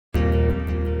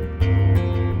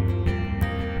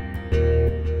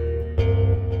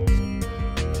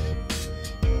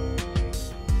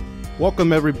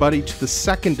Welcome everybody to the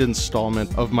second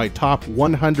installment of my top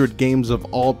 100 games of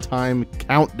all time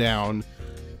countdown.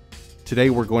 Today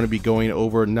we're going to be going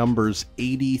over numbers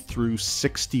 80 through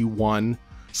 61.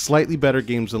 Slightly better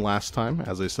games than last time.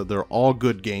 As I said, they're all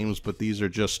good games, but these are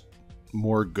just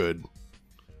more good.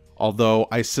 Although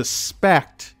I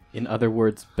suspect... In other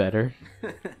words, better?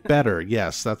 Better,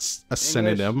 yes. That's a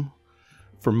synonym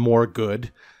for more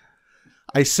good.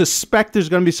 I suspect there's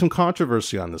going to be some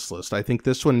controversy on this list. I think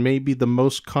this one may be the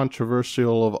most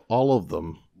controversial of all of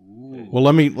them. Ooh. Well,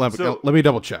 let me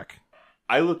double check.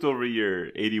 I looked over your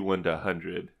 81 to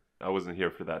 100. I wasn't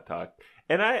here for that talk,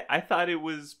 and I thought it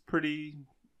was pretty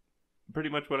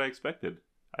much what I expected.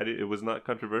 It was not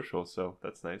controversial, so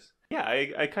that's nice. Yeah,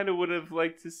 I kind of would have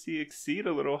liked to see Exceed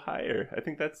a little higher. I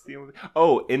think that's the only...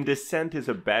 Oh, and Descent is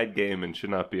a bad game and should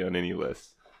not be on any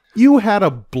list. You had a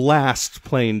blast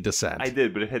playing Descent. I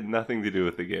did, but it had nothing to do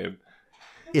with the game.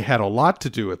 It had a lot to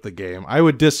do with the game. I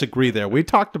would disagree there. We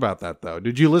talked about that, though.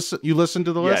 Did you listen? You listened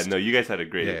to the list? Yeah, no, you guys had a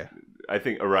great... Yeah. I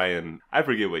think Orion... I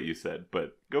forget what you said,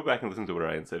 but go back and listen to what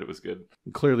Orion said. It was good.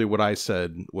 Clearly what I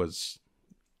said was...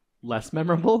 Less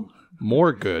memorable?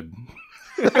 More good.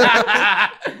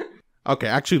 Okay,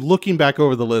 actually, looking back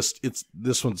over the list,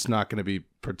 this one's not going to be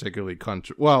particularly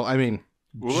Well, I mean...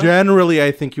 Generally,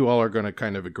 I think you all are going to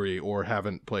kind of agree or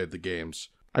haven't played the games.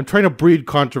 I'm trying to breed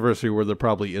controversy where there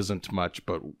probably isn't much,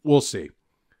 but we'll see.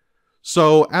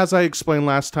 So, as I explained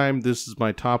last time, this is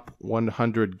my top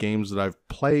 100 games that I've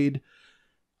played.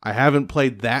 I haven't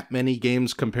played that many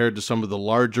games compared to some of the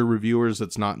larger reviewers.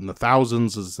 It's not in the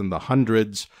thousands, it's in the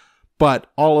hundreds. But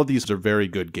all of these are very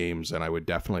good games, and I would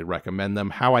definitely recommend them.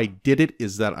 How I did it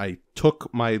is that I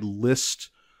took my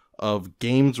list of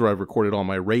games where I've recorded all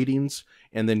my ratings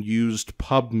and then used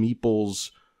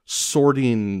PubMeeple's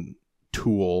sorting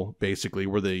tool, basically,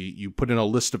 where you put in a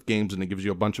list of games and it gives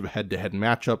you a bunch of head-to-head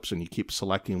matchups and you keep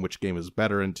selecting which game is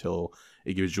better until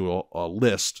it gives you a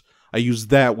list. I use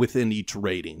that within each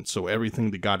rating. So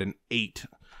everything that got an 8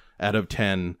 out of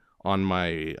 10 on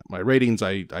my ratings,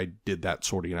 I did that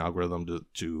sorting algorithm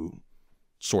to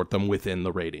sort them within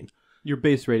the rating. Your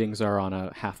base ratings are on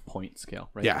a half-point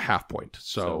scale, right? Yeah, half-point.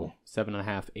 So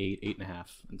 7.5, 8, 8.5,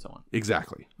 and so on.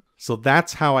 Exactly. So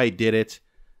that's how I did it.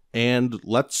 And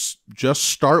let's just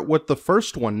start with the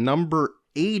first one. Number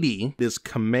 80 is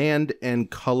Command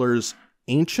and Colors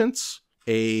Ancients,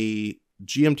 a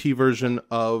GMT version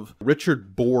of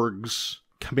Richard Borg's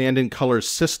Command and Colors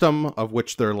system, of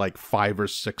which there are like 5 or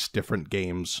 6 different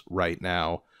games right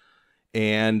now.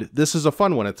 And this is a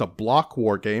fun one. It's a block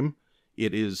war game.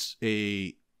 It is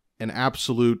an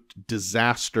absolute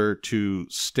disaster to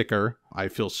sticker. I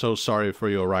feel so sorry for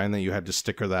you, Orion, that you had to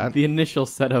sticker that. The initial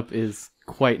setup is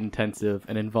quite intensive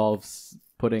and involves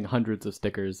putting hundreds of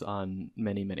stickers on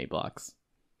many, many blocks.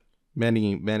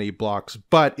 Many, many blocks.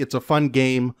 But it's a fun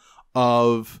game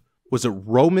of... Was it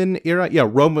Roman era? Yeah,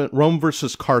 Rome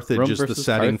versus Carthage is the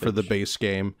setting for the base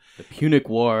game. The Punic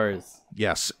Wars.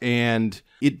 Yes, and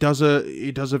it does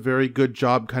a very good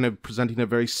job kind of presenting a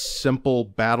very simple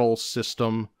battle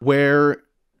system where,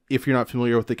 if you're not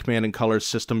familiar with the Command and Colors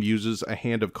system, uses a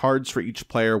hand of cards for each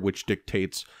player, which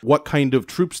dictates what kind of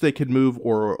troops they can move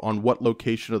or on what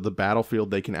location of the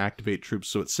battlefield they can activate troops.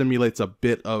 So it simulates a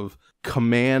bit of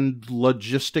command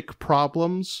logistic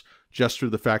problems, just through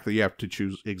the fact that you have to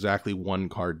choose exactly one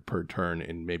card per turn,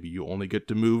 and maybe you only get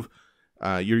to move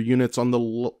your units on the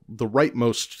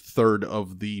rightmost third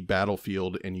of the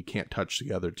battlefield, and you can't touch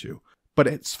the other two. But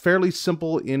it's fairly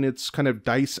simple in its kind of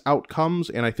dice outcomes,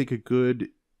 and I think a good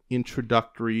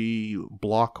introductory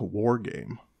block war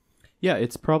game. Yeah,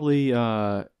 it's probably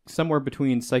somewhere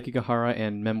between Psychigahara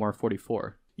and Memoir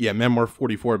 44. Yeah, Memoir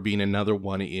 44 being another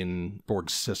one in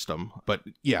Borg's system. But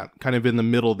yeah, kind of in the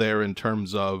middle there in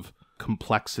terms of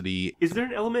complexity. Is there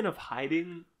an element of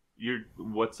hiding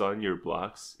what's on your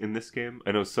blocks in this game?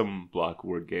 I know some block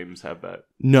war games have that.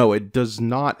 No, it does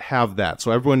not have that. So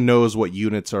everyone knows what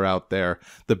units are out there.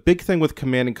 The big thing with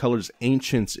Command and Colors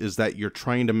Ancients is that you're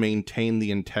trying to maintain the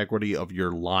integrity of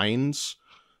your lines.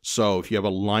 So if you have a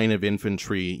line of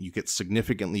infantry, you get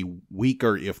significantly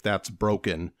weaker if that's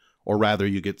broken, or rather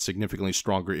you get significantly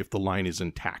stronger if the line is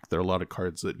intact. There are a lot of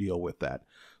cards that deal with that.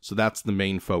 So that's the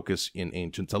main focus in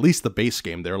Ancients. At least the base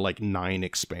game. There are like 9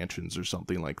 expansions or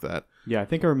something like that. Yeah, I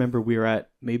think I remember we were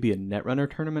at maybe a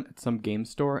Netrunner tournament at some game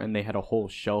store, and they had a whole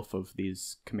shelf of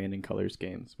these Command and Colors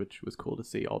games, which was cool to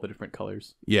see, all the different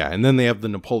colors. Yeah, and then they have the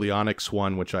Napoleonics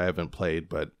one, which I haven't played,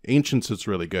 but Ancients is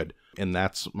really good. And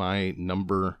that's my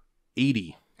number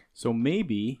 80. So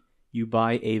maybe you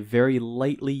buy a very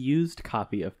lightly used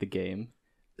copy of the game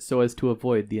so as to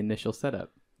avoid the initial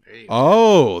setup.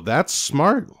 Oh, that's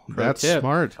smart. That's tip.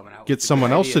 smart. Coming out Get with someone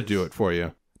good else to ideas. do it for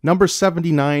you. Number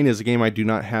 79 is a game I do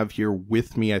not have here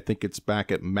with me. I think it's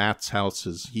back at Matt's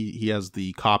house. He has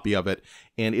the copy of it.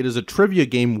 And it is a trivia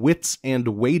game, Wits and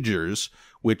Wagers,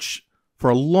 which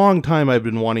for a long time I've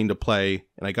been wanting to play.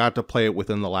 And I got to play it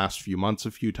within the last few months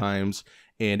a few times.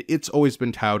 And it's always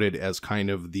been touted as kind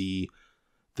of the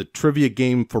trivia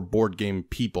game for board game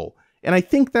people. And I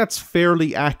think that's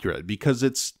fairly accurate because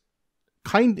it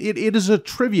is a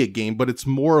trivia game, but it's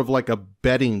more of like a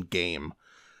betting game.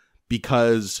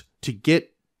 Because to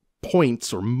get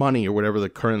points or money or whatever the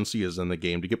currency is in the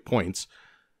game, to get points,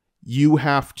 you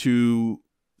have to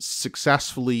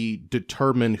successfully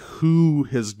determine who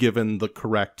has given the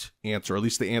correct answer, or at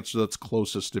least the answer that's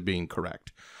closest to being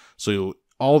correct. So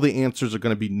all the answers are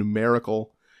going to be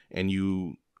numerical, and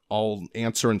you all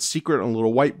answer in secret on a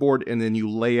little whiteboard, and then you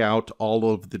lay out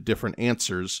all of the different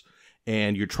answers,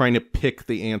 and you're trying to pick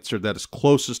the answer that is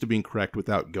closest to being correct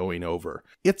without going over.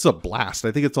 It's a blast.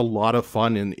 I think it's a lot of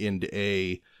fun in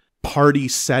a party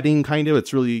setting, kind of.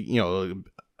 It's really,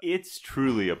 It's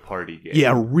truly a party game.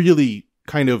 yeah, really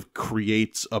kind of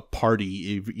creates a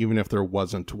party, even if there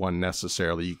wasn't one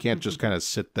necessarily. You can't just kind of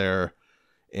sit there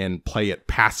and play it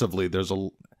passively.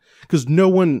 Because no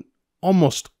one,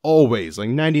 almost always, like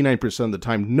 99% of the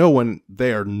time, no one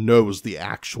there knows the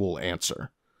actual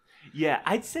answer. Yeah,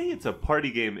 I'd say it's a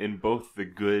party game in both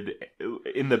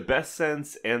in the best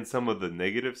sense and some of the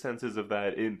negative senses of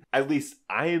that. At least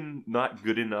I am not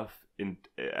good enough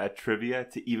at trivia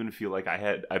to even feel like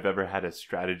I've ever had a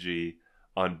strategy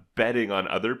on betting on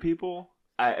other people.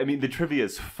 I mean, the trivia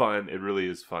is fun. It really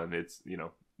is fun. It's,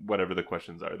 whatever the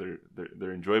questions are,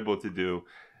 they're enjoyable to do.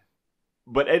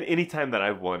 But at any time that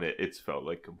I've won it, it's felt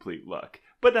like complete luck.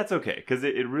 But that's okay, because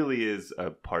it really is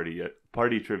a party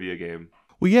trivia game.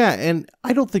 Well, yeah, and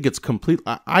I don't think it's complete.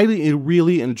 I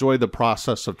really enjoy the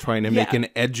process of trying to make an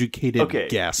educated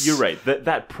guess. You're right.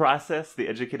 That process, the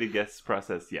educated guess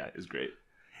process, is great.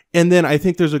 And then I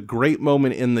think there's a great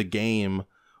moment in the game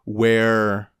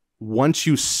where once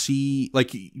you see,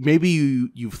 like, maybe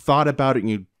you've thought about it and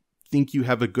you think you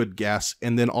have a good guess,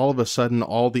 and then all of a sudden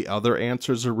all the other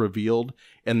answers are revealed,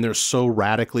 and they're so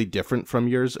radically different from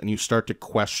yours, and you start to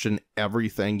question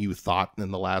everything you thought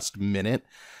in the last minute.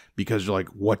 Because you're like,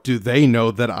 what do they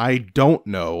know that I don't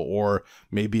know? Or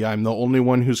maybe I'm the only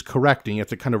one who's correct. And you have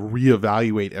to kind of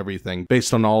reevaluate everything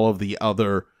based on all of the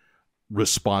other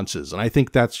responses. And I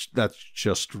think that's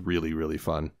just really, really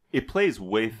fun. It plays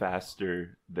way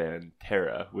faster than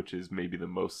Terra, which is maybe the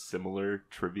most similar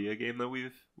trivia game that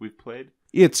we've played.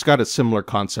 It's got a similar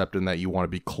concept in that you want to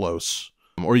be close.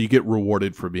 Or you get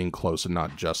rewarded for being close and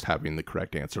not just having the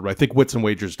correct answer. But I think Wits and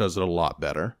Wagers does it a lot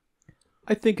better.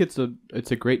 I think it's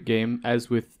a great game. As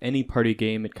with any party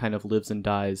game, it kind of lives and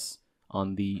dies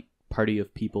on the party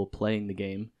of people playing the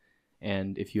game.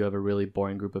 And if you have a really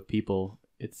boring group of people,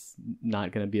 it's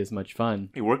not going to be as much fun.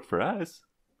 It worked for us.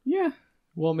 Yeah.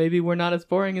 Well, maybe we're not as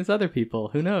boring as other people.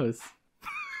 Who knows?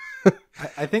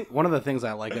 I think one of the things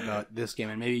I like about this game,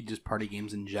 and maybe just party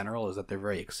games in general, is that they're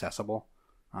very accessible.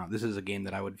 This is a game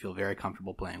that I would feel very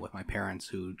comfortable playing with my parents,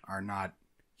 who are not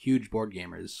huge board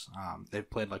gamers. They've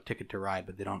played like Ticket to Ride,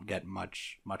 but they don't get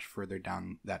much further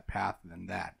down that path than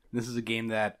that. This is a game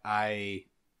that I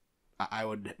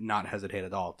would not hesitate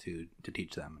at all to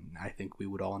teach them, and I think we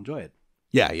would all enjoy it.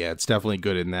 Yeah, it's definitely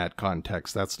good in that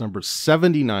context. That's number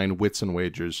 79, Wits and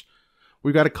Wagers.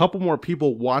 We've got a couple more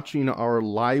people watching our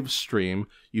live stream.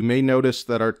 You may notice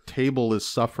that our table is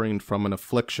suffering from an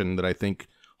affliction that I think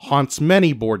haunts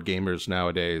many board gamers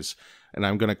nowadays, and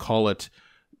I'm going to call it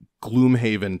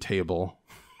Gloomhaven table,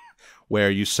 where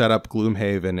you set up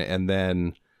Gloomhaven and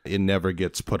then it never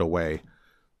gets put away.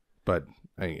 But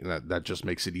that just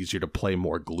makes it easier to play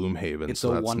more Gloomhaven. It's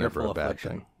so a that's wonderful never a bad affliction.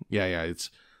 thing. Yeah, it's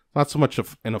not so much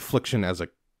of an affliction as a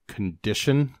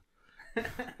condition.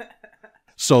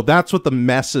 So that's what the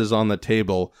mess is on the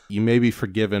table. You may be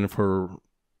forgiven for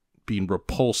being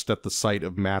repulsed at the sight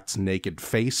of Matt's naked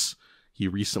face. He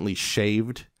recently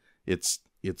shaved. It's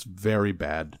very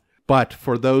bad. But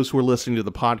for those who are listening to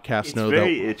the podcast, It's know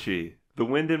very that itchy. The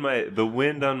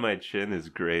wind on my chin is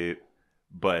great,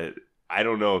 but I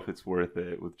don't know if it's worth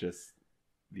it with just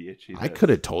the itchy. I could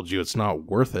have told you it's not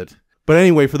worth it. But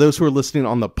anyway, for those who are listening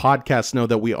on the podcast, know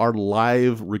that we are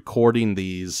live recording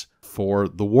these for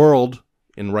the world.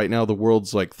 And right now the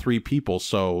world's like 3 people.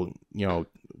 So,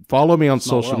 follow me on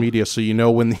Small social world. media so you know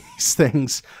when these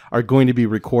things are going to be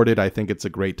recorded. I think it's a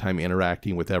great time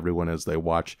interacting with everyone as they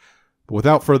watch. But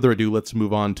without further ado, let's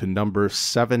move on to number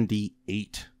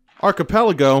 78.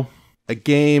 Archipelago, a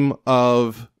game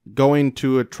of going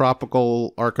to a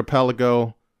tropical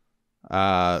archipelago.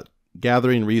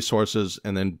 gathering resources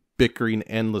and then bickering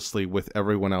endlessly with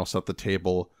everyone else at the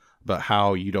table about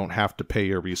how you don't have to pay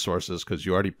your resources because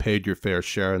you already paid your fair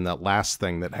share. And that last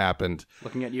thing that happened.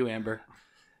 Looking at you, Amber.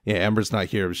 Yeah, Amber's not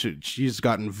here. She's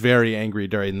gotten very angry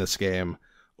during this game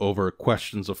over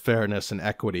questions of fairness and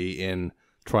equity in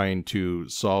trying to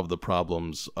solve the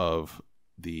problems of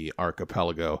the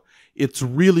Archipelago. It's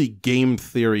really game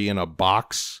theory in a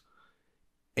box,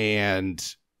 and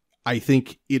I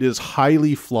think it is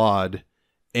highly flawed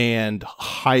and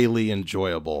highly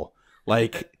enjoyable.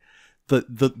 Like,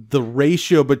 the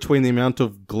ratio between the amount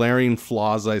of glaring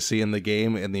flaws I see in the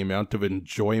game and the amount of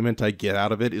enjoyment I get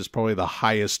out of it is probably the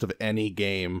highest of any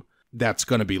game that's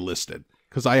going to be listed.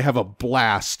 Because I have a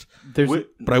blast, but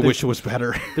I wish it was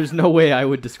better. There's no way I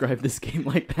would describe this game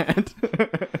like that.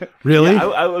 Really? Yeah,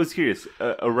 I was curious.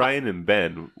 Orion and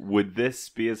Ben, would this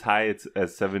be as high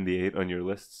as 78 on your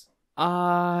lists?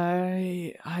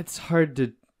 It's hard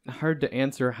to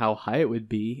answer how high it would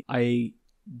be. I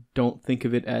don't think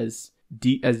of it as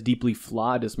deeply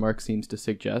flawed as Mark seems to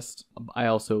suggest. I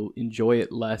also enjoy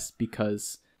it less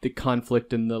because the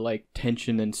conflict and the like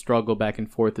tension and struggle back and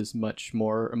forth is much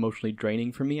more emotionally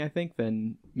draining for me, I think,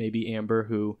 than maybe Amber,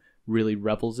 who really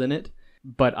revels in it.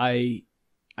 But I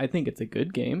think it's a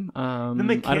good game. The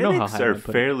mechanics I don't know how high are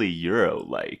fairly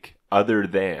Euro-like, other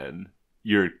than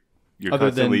you're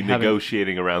constantly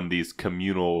negotiating around these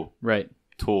communal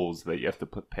tools that you have to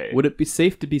pay. Would it be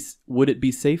safe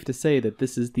to say that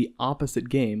this is the opposite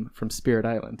game from Spirit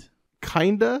Island?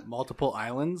 Kinda. Multiple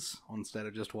islands instead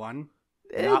of just one.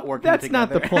 That's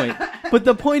not the point. But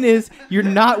the point is, you're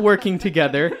not working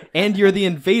together, and you're the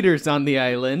invaders on the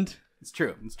island. It's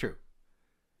true.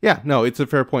 Yeah, no, it's a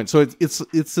fair point. So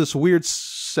it's this weird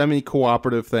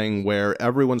semi-cooperative thing where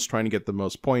everyone's trying to get the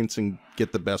most points and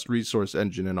get the best resource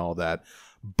engine and all that,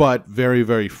 but very,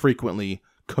 very frequently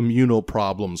communal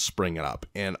problems spring up.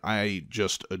 And I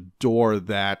just adore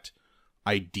that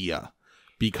idea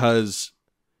because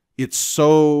it's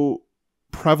so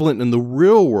prevalent in the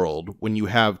real world when you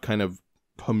have kind of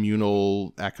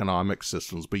communal economic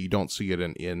systems, but you don't see it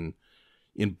in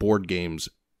board games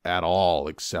at all,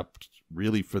 except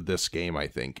really for this game, I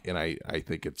think. And I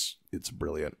think it's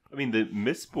brilliant. I mean, the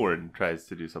Mistborn tries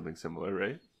to do something similar,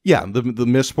 right? Yeah, the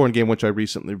Mistborn game, which I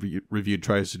recently reviewed,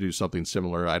 tries to do something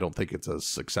similar. I don't think it's as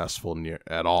successful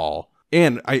at all.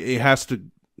 And it has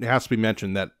to be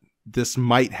mentioned that this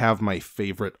might have my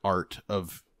favorite art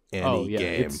of any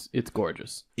game. It's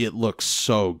gorgeous. It looks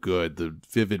so good. The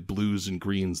vivid blues and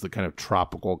greens, the kind of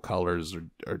tropical colors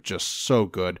are just so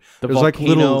good. There's volcano,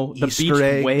 like little the Easter beach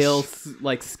eggs. Whales,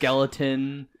 like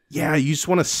skeleton. Yeah, you just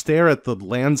want to stare at the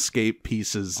landscape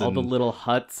pieces. All the little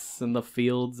huts and the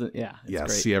fields. Yeah, great.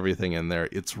 See everything in there.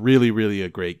 It's really, really a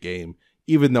great game.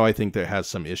 Even though I think there has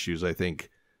some issues, I think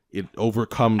it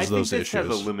overcomes those issues. I think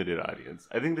this has a limited audience.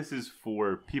 I think this is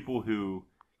for people who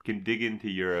can dig into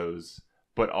Euros,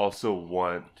 but also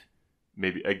want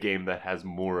maybe a game that has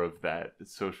more of that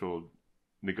social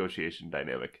negotiation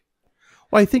dynamic.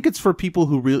 Well, I think it's for people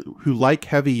who like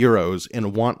heavy Euros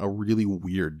and want a really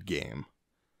weird game.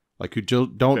 Like, who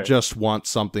don't just want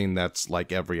something that's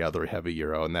like every other heavy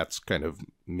Euro, and that's kind of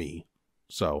me.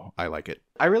 So, I like it.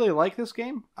 I really like this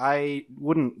game. I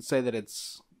wouldn't say that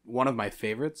it's one of my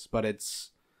favorites, but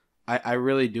I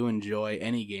really do enjoy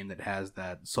any game that has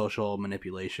that social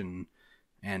manipulation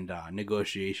and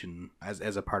negotiation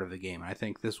as a part of the game. And I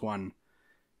think this one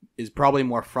is probably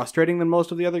more frustrating than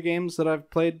most of the other games that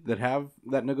I've played that have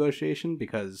that negotiation,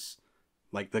 because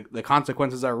like the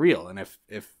consequences are real, and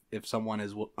if someone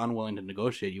is unwilling to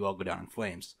negotiate, you all go down in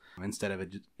flames, instead of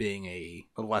it just being a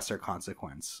lesser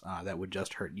consequence that would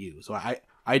just hurt you. So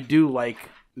I do like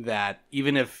that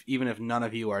even if none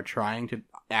of you are trying to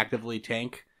actively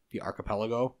tank the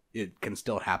Archipelago, it can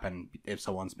still happen if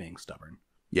someone's being stubborn.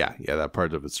 Yeah, that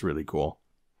part of it's really cool.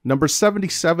 Number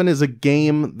 77 is a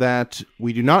game that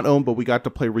we do not own, but we got to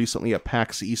play recently at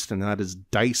PAX East, and that is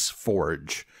Dice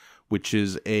Forge, which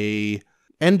is a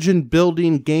engine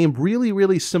building game. Really,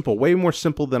 really simple. Way more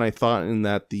simple than I thought, in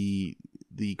that the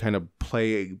kind of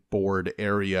play board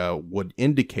area would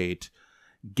indicate.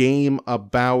 Game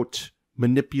about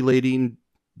manipulating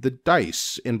the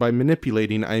dice, and by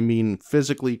manipulating I mean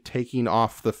physically taking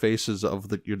off the faces of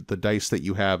the dice that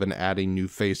you have and adding new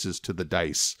faces to the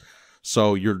dice.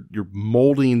 So you're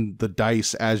molding the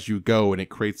dice as you go, and it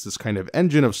creates this kind of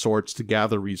engine of sorts to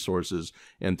gather resources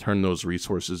and turn those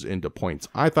resources into points.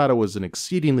 I thought it was an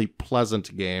exceedingly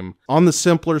pleasant game. On the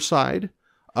simpler side.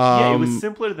 It was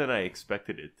simpler than I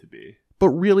expected it to be. But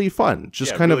really fun.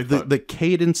 Just kind really of the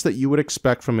cadence that you would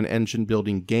expect from an engine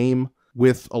building game,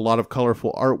 with a lot of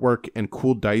colorful artwork and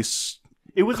cool dice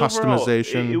It was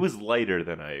customization. Overall, it was lighter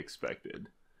than I expected.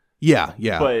 Yeah.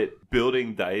 But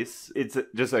building dice, it's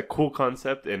just a cool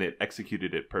concept, and it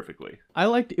executed it perfectly. I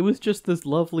liked it was just this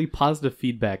lovely positive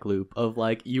feedback loop of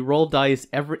like you roll dice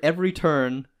every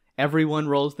turn, everyone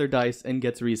rolls their dice and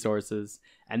gets resources,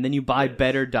 and then you buy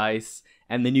better dice,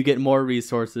 and then you get more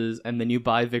resources, and then you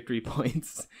buy victory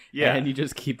points. Yeah. And you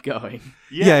just keep going.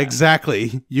 Yeah,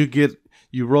 exactly.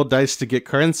 You roll dice to get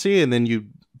currency, and then you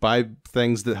buy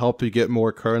things that help you get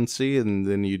more currency, and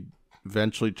then you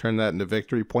eventually turn that into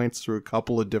victory points through a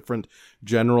couple of different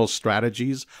general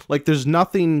strategies. Like, there's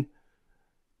nothing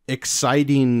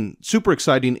super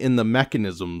exciting in the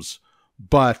mechanisms,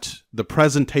 but the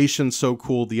presentation's so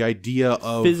cool. The idea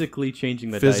of physically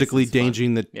changing the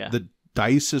the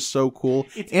dice is so cool,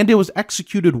 and it was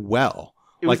executed well.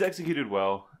 It was executed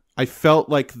well. I felt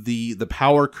like the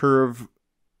power curve,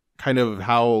 kind of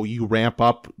how you ramp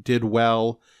up, did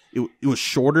well. It was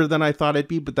shorter than I thought it'd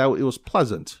be, but it was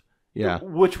pleasant. Yeah.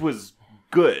 Which was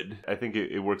good. I think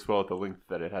it works well at the length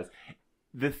that it has.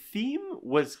 The theme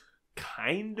was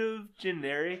kind of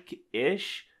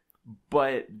generic-ish,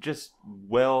 but just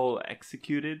well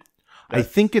executed. I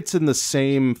think it's in the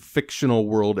same fictional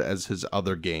world as his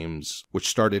other games, which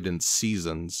started in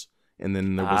seasons, and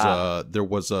then there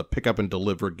was a pick up and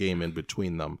deliver game in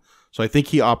between them. So I think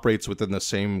he operates within the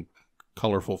same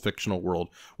colorful fictional world,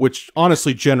 which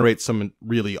honestly generates some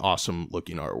really awesome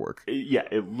looking artwork. Yeah,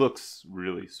 it looks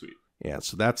really sweet. Yeah,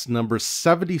 so that's number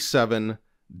 77,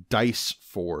 Dice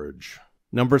Forge.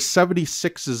 Number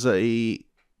 76 is a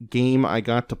game I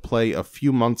got to play a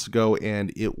few months ago,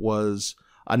 and it was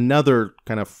another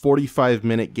kind of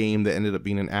 45-minute game that ended up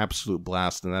being an absolute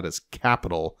blast, and that is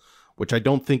Capital, which I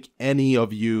don't think any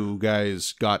of you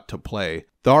guys got to play.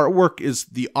 The artwork is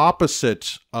the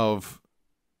opposite of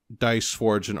Dice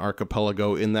Forge and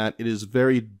Archipelago in that it is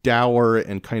very dour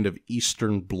and kind of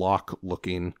Eastern Bloc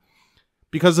looking,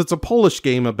 because it's a Polish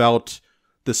game about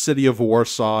the city of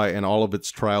Warsaw and all of its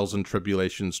trials and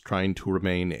tribulations trying to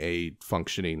remain a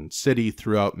functioning city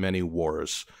throughout many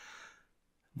wars.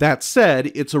 That said,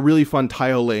 it's a really fun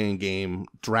tile laying game,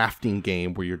 drafting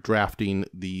game, where you're drafting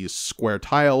these square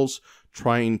tiles,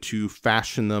 trying to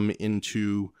fashion them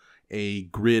into a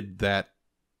grid that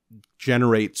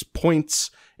generates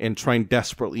points, and trying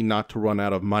desperately not to run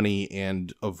out of money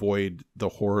and avoid the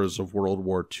horrors of World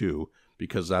War II,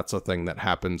 because that's a thing that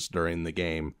happens during the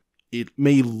game. It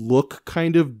may look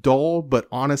kind of dull, but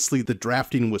honestly, the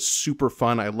drafting was super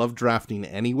fun. I love drafting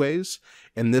anyways,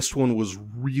 and this one was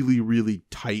really, really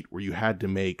tight, where you had to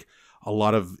make a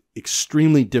lot of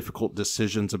extremely difficult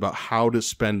decisions about how to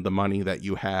spend the money that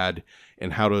you had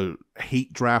and how to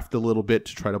hate draft a little bit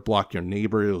to try to block your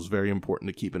neighbor. It was very important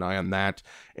to keep an eye on that,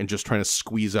 and just trying to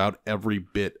squeeze out every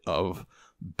bit of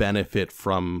benefit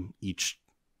from each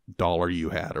dollar you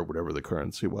had, or whatever the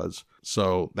currency was.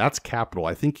 So that's Capital.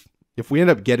 I think if we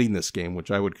end up getting this game, which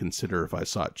I would consider if I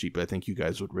saw it cheap, I think you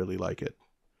guys would really like it.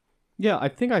 Yeah, I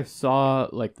think I saw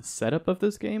like the setup of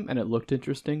this game and it looked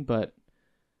interesting, but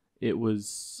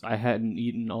I hadn't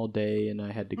eaten all day and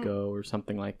I had to go or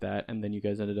something like that, and then you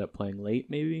guys ended up playing late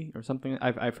maybe or something.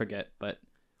 I forget, but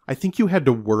I think you had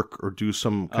to work or do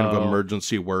some kind of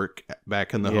emergency work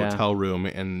back in the hotel room,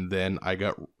 and then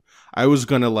I was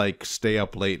gonna like stay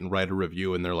up late and write a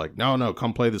review, and they're like, no,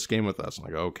 come play this game with us. I'm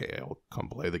like, okay, I'll come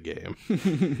play the game.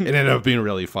 It ended up being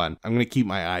really fun. I'm gonna keep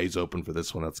my eyes open for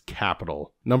this one. That's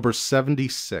Capital. Number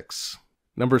 76.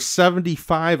 Number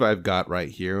 75 I've got right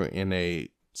here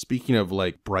speaking of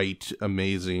like bright,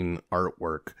 amazing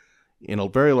artwork, in a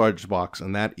very large box,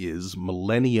 and that is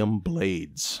Millennium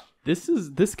Blades.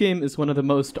 This game is one of the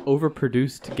most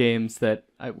overproduced games that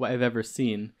I've ever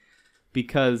seen,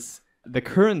 because the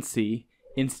currency,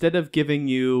 instead of giving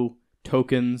you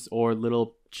tokens or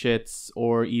little chits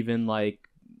or even like,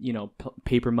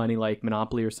 paper money like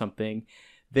Monopoly or something,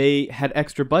 they had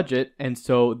extra budget, and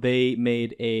so they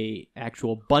made a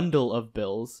actual bundle of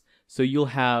bills. So you'll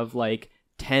have like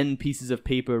 10 pieces of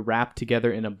paper wrapped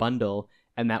together in a bundle,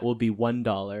 and that will be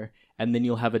 $1. And then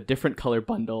you'll have a different color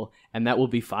bundle, and that will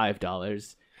be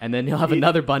 $5. And then you'll have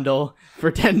another bundle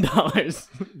for $10.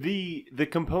 The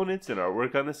components and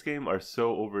artwork on this game are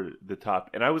so over the top.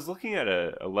 And I was looking at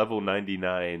a level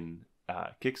 99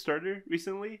 Kickstarter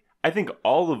recently. I think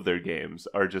all of their games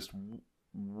are just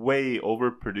way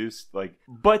overproduced,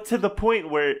 but to the point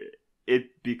where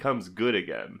it becomes good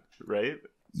again, right?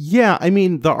 Yeah, I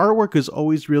mean, the artwork is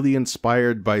always really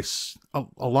inspired by a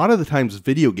lot of the times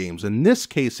video games. In this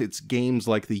case, it's games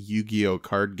like the Yu-Gi-Oh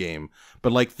card game.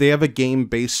 But like they have a game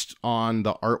based on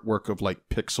the artwork of like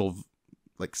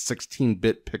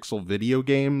 16-bit pixel video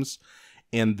games.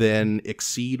 And then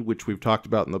Exceed, which we've talked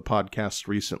about in the podcast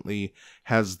recently,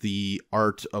 has the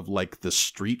art of like the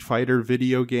Street Fighter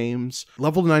video games.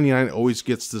 Level 99 always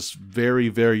gets this very,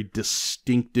 very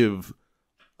distinctive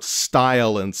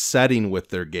style and setting with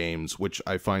their games, which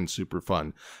I find super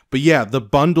fun. But yeah, the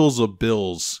bundles of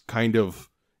bills kind of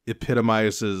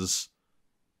epitomizes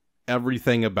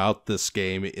everything about this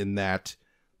game in that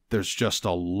there's just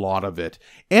a lot of it.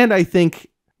 And I think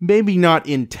maybe not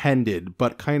intended,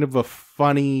 but kind of a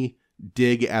funny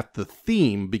dig at the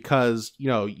theme because, you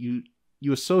know, you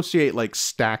associate like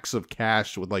stacks of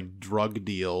cash with like drug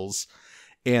deals,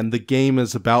 and the game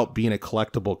is about being a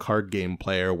collectible card game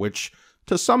player, which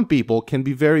to some people can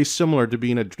be very similar to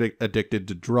being addicted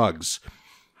to drugs.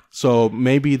 So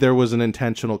maybe there was an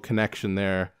intentional connection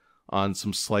there on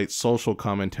some slight social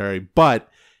commentary, but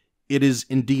it is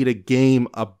indeed a game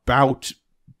about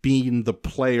being the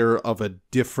player of a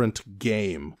different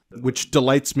game, which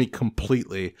delights me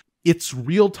completely. It's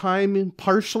real time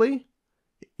partially,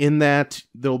 in that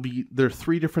there are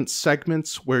 3 different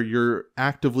segments where you're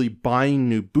actively buying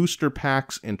new booster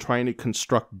packs and trying to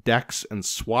construct decks and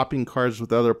swapping cards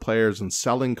with other players and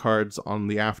selling cards on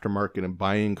the aftermarket and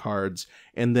buying cards.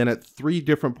 And then at 3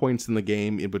 different points in the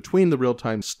game, in between the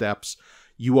real-time steps,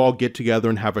 you all get together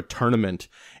and have a tournament.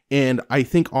 And I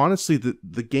think, honestly,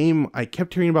 the game, I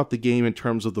kept hearing about the game in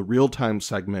terms of the real-time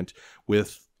segment,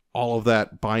 with all of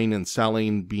that buying and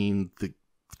selling being the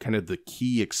kind of the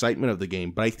key excitement of the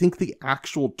game. But I think the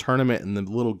actual tournament and the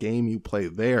little game you play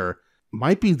there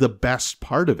might be the best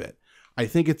part of it. I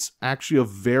think it's actually a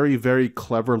very, very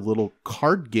clever little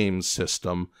card game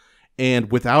system.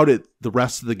 And without it, the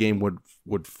rest of the game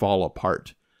would fall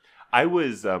apart. I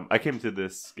came to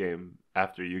this game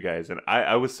after you guys, and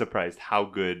I was surprised how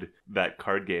good that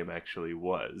card game actually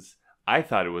was. I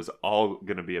thought it was all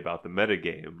going to be about the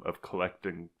metagame of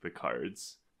collecting the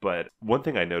cards. But one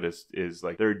thing I noticed is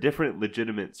like there are different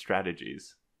legitimate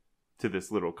strategies to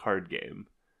this little card game.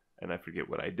 And I forget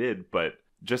what I did, but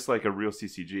just like a real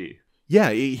CCG. Yeah,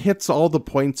 it hits all the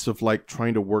points of like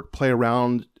trying to play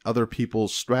around other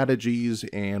people's strategies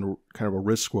and kind of a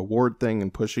risk reward thing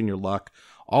and pushing your luck,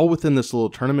 all within this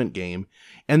little tournament game.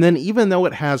 And then even though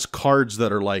it has cards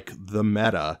that are like the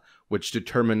meta, which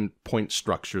determine point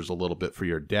structures a little bit for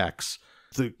your decks,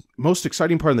 the most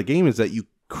exciting part of the game is that you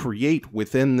create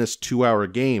within this 2-hour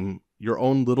game your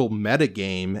own little meta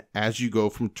game as you go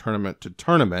from tournament to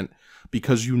tournament,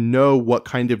 because you know what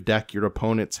kind of deck your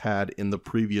opponents had in the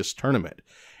previous tournament.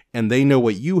 And they know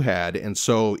what you had, and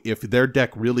so if their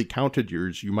deck really counted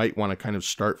yours, you might want to kind of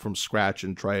start from scratch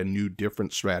and try a new,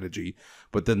 different strategy.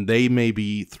 But then they may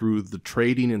be, through the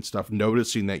trading and stuff,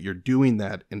 noticing that you're doing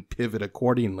that and pivot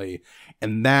accordingly.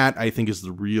 And that, I think, is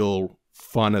the real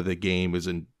fun of the game, is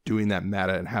in doing that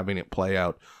meta and having it play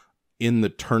out in the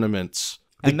tournaments.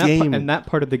 And that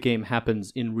part of the game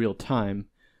happens in real time,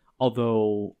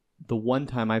 although the one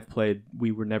time I've played,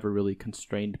 we were never really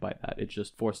constrained by that. It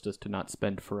just forced us to not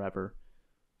spend forever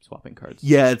swapping cards.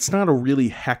 Yeah, it's not a really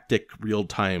hectic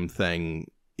real-time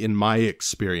thing in my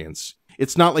experience.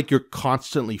 It's not like you're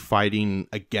constantly fighting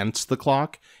against the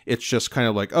clock. It's just kind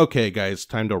of like, okay, guys,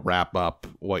 time to wrap up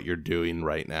what you're doing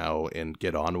right now and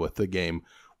get on with the game,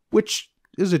 which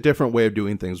is a different way of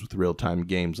doing things with real-time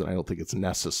games, and I don't think it's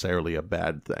necessarily a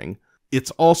bad thing. It's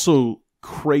also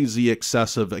crazy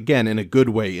excessive, again, in a good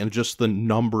way, in just the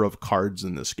number of cards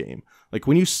in this game. Like,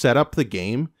 when you set up the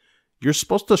game, you're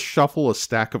supposed to shuffle a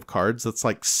stack of cards that's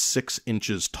like 6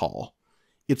 inches tall.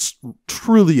 It's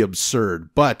truly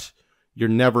absurd, but you're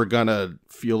never gonna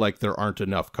feel like there aren't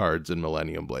enough cards in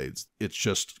Millennium Blades. It's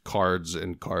just cards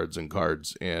and cards and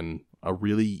cards, and a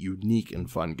really unique and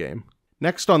fun game.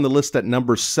 Next on the list at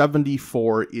number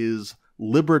 74 is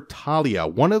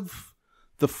Libertalia, one of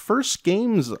the first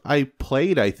games I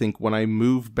played, I think, when I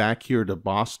moved back here to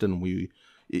Boston.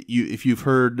 If you've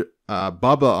heard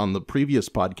Bubba on the previous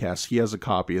podcast, he has a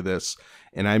copy of this.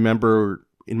 And I remember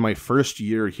in my first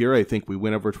year here, I think we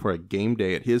went over for a game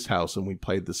day at his house and we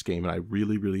played this game, and I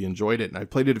really, really enjoyed it. And I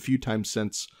played it a few times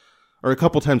since, or a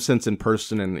couple times since in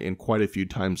person, and quite a few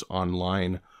times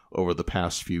online over the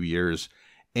past few years.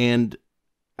 And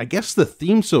I guess the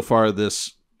theme so far,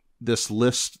 this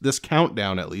list, this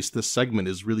countdown at least, this segment,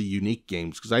 is really unique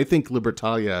games, because I think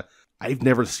Libertalia, I've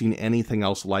never seen anything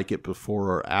else like it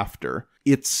before or after.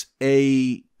 It's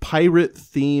a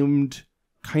pirate-themed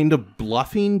kind of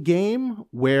bluffing game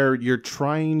where you're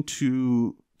trying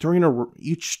to, during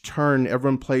each turn,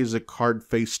 everyone plays a card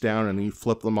face down and you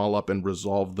flip them all up and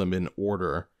resolve them in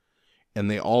order. And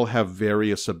they all have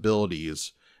various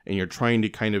abilities, and you're trying to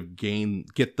kind of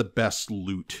get the best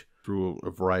loot through a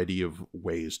variety of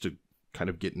ways to kind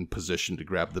of get in position to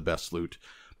grab the best loot.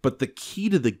 But the key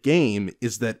to the game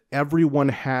is that everyone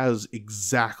has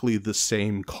exactly the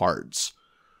same cards.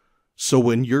 So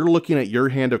when you're looking at your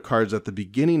hand of cards at the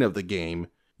beginning of the game,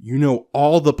 you know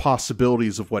all the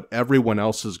possibilities of what everyone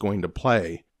else is going to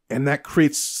play. And that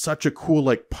creates such a cool,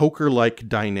 like, poker-like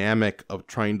dynamic of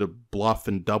trying to bluff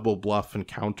and double bluff and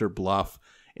counter bluff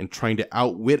and trying to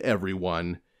outwit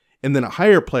everyone. And then at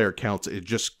higher player counts, it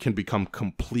just can become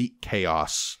complete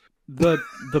chaos. The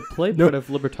play part of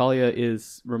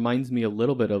Libertalia reminds me a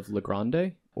little bit of Le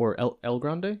Grande or El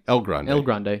Grande? El Grande. El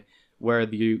Grande, where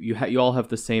you all have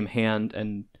the same hand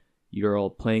and you're all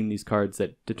playing these cards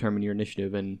that determine your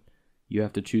initiative, and you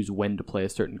have to choose when to play a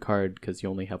certain card because you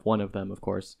only have one of them, of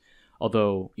course.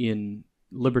 Although in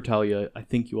Libertalia, I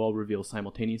think you all reveal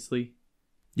simultaneously.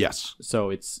 Yes. So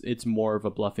it's more of a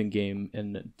bluffing game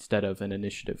instead of an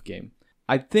initiative game.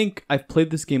 I think I've played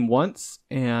this game once,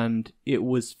 and it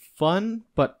was fun,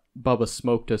 but Bubba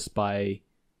smoked us by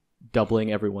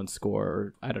doubling everyone's score,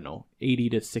 or I don't know, 80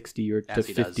 to 60 or to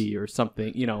 50 or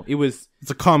something. You know, it's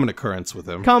a common occurrence with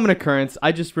him. Common occurrence.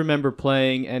 I just remember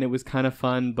playing, and it was kind of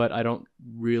fun, but I don't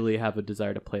really have a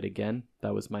desire to play it again.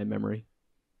 That was my memory.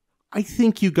 I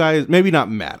think you guys, maybe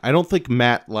not Matt. I don't think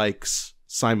Matt likes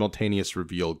simultaneous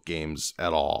reveal games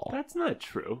at all. That's not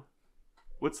true.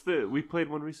 We played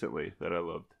one recently that I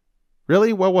loved.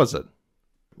 Really? What was it?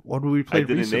 What did we play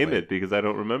recently? I didn't name it because I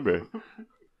don't remember.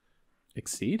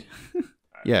 Exceed?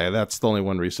 Yeah, that's the only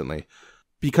one recently.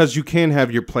 Because you can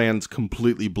have your plans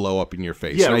completely blow up in your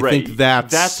face. Yeah, and I think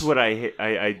that's what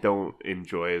I don't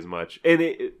enjoy as much.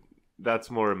 And that's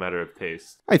more a matter of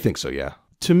taste. I think so, yeah.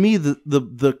 To me,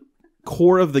 the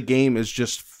core of the game is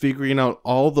just figuring out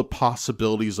all the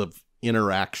possibilities of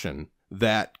interaction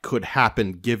that could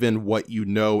happen given what you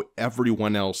know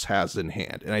everyone else has in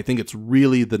hand. And I think it's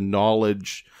really the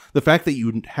knowledge, the fact that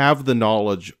you have the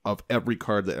knowledge of every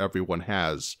card that everyone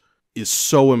has is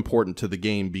so important to the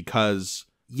game because,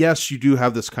 yes, you do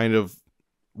have this kind of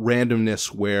randomness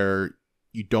where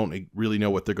you don't really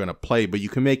know what they're going to play, but you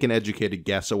can make an educated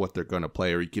guess at what they're going to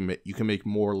play, or you can make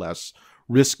more or less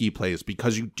risky plays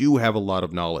because you do have a lot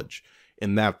of knowledge,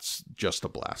 and that's just a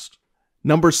blast.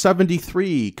 Number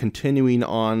 73, continuing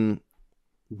on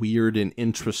weird and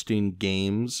interesting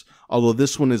games, although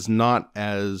this one is not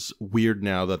as weird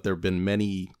now that there have been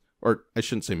many, or I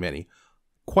shouldn't say many,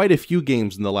 quite a few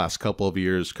games in the last couple of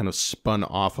years kind of spun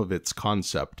off of its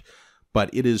concept, but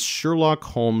it is Sherlock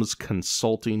Holmes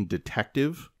Consulting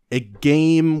Detective, a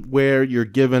game where you're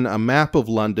given a map of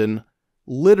London,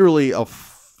 literally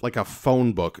like a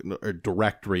phone book or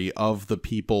directory of the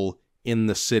people in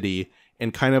the city,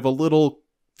 and kind of a little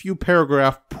few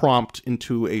paragraph prompt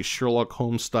into a Sherlock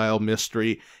Holmes style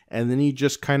mystery, and then you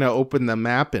just kind of open the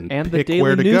map and pick where to go.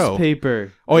 And the daily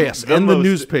newspaper. Oh yes, and the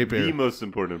newspaper. The most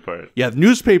important part. Yeah, the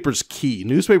newspaper's key.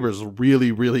 Newspaper is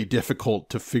really, really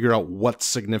difficult to figure out what's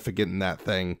significant in that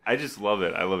thing. I just love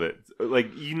it. I love it.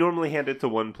 Like, you normally hand it to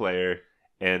one player,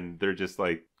 and they're just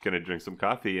like gonna drink some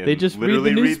coffee and they just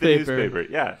literally read the newspaper.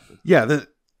 Yeah. Yeah.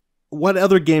 What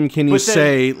other game can you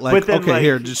say, like, okay,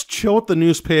 here, just chill with the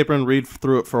newspaper and read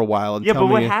through it for a while and tell me... Yeah,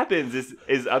 but what happens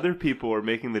is other people are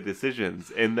making the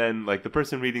decisions, and then, like, the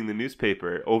person reading the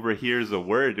newspaper overhears a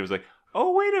word. It was like,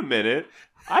 oh, wait a minute.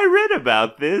 I read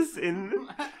about this in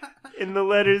the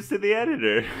letters to the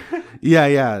editor.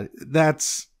 Yeah.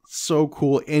 That's so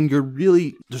cool. And you're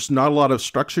really... There's not a lot of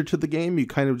structure to the game. You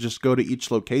kind of just go to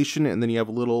each location, and then you have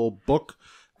a little book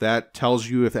that tells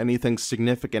you if anything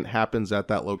significant happens at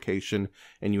that location,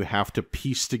 and you have to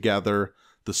piece together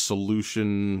the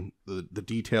solution, the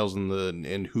details,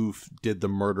 and who did the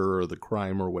murder or the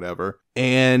crime or whatever.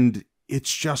 And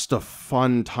it's just a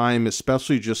fun time,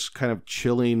 especially just kind of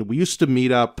chilling. We used to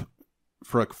meet up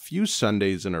for a few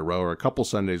Sundays in a row, or a couple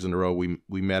Sundays in a row.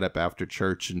 We met up after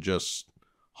church and just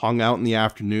hung out in the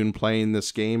afternoon playing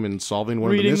this game and solving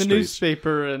one of the mysteries. Reading the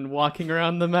newspaper and walking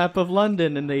around the map of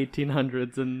London in the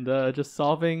 1800s and just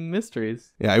solving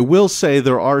mysteries. Yeah, I will say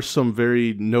there are some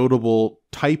very notable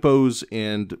typos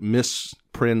and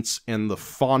misprints, and the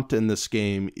font in this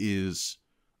game is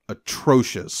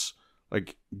atrocious.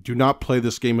 Like, do not play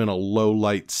this game in a low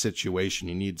light situation.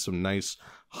 You need some nice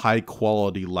high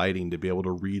quality lighting to be able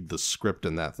to read the script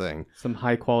in that thing. Some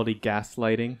high quality gas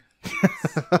lighting.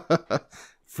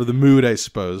 For the mood, I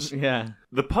suppose. Yeah.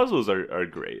 The puzzles are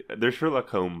great. They're Sherlock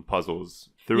Holmes puzzles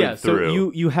through and through.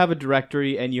 So you have a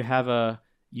directory, and you have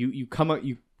you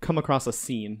come across a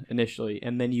scene initially,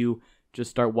 and then you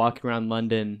just start walking around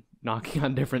London, knocking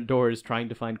on different doors, trying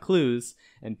to find clues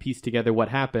and piece together what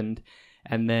happened.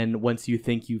 And then once you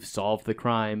think you've solved the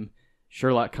crime,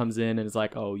 Sherlock comes in and is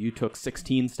like, oh, you took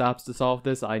 16 stops to solve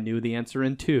this. I knew the answer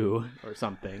in 2 or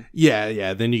something.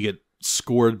 Yeah. Then you get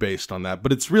scored based on that.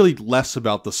 But it's really less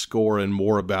about the score and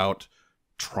more about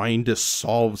trying to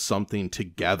solve something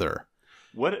together.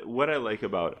 What I like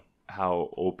about how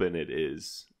open it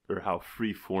is, or how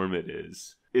free form it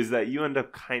is that you end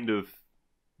up kind of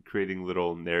creating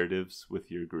little narratives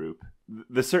with your group.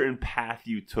 The certain path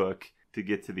you took to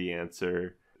get to the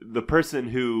answer, the person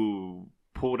who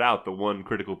pulled out the one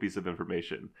critical piece of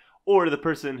information, or the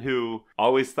person who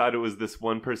always thought it was this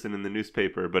one person in the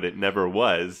newspaper, but it never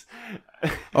was.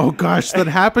 Oh gosh, that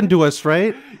happened to us,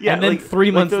 right? Yeah, and then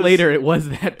 3 months later, it was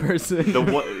that person.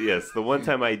 The one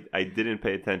time I didn't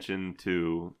pay attention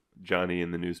to Johnny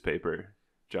in the newspaper.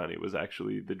 Johnny was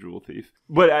actually the jewel thief.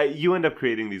 But you end up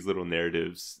creating these little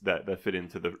narratives that fit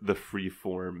into the free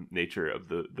form nature of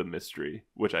the mystery,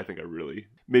 which I think are really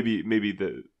maybe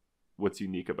what's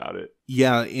unique about it.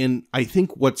 Yeah, and I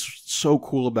think what's so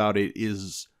cool about it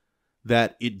is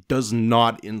that it does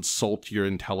not insult your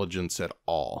intelligence at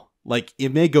all. Like,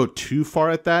 it may go too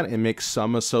far at that and make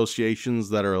some associations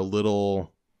that are a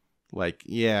little like,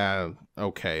 yeah,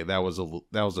 okay, that was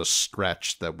a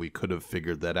stretch that we could have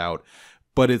figured that out.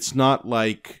 But it's not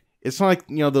like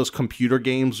those computer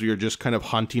games where you're just kind of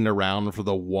hunting around for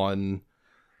the one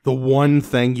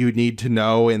thing you need to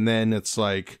know, and then it's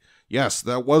like, yes,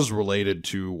 that was related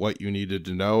to what you needed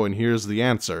to know, and here's the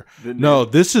answer. No,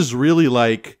 this is really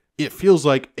like, it feels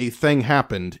like a thing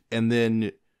happened, and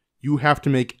then you have to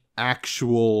make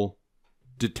actual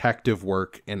detective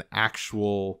work and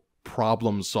actual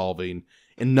problem solving,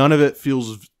 and none of it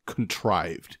feels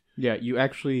contrived. Yeah, you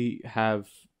actually have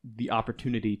the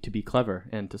opportunity to be clever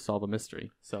and to solve a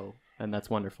mystery. And that's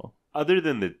wonderful. Other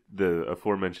than the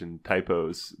aforementioned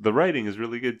typos, the writing is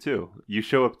really good too. You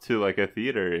show up to like a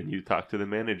theater and you talk to the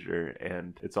manager,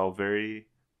 and it's all very,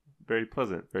 very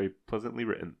pleasant, very pleasantly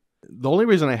written. The only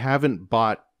reason I haven't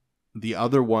bought the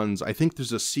other ones, I think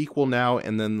there's a sequel now,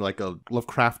 and then like a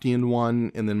Lovecraftian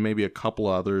one, and then maybe a couple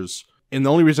others. And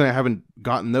the only reason I haven't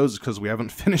gotten those is because we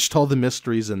haven't finished all the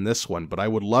mysteries in this one. But I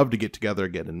would love to get together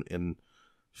again and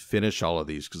finish all of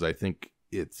these, because I think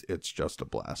it's just a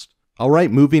blast. All right,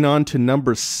 moving on to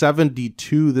number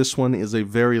 72. This one is a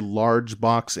very large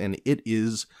box, and it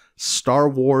is Star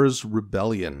Wars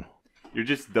Rebellion. You're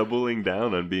just doubling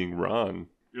down on being wrong.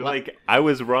 You're like, I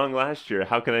was wrong last year.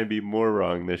 How can I be more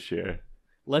wrong this year?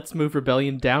 Let's move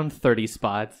Rebellion down 30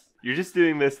 spots. You're just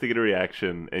doing this to get a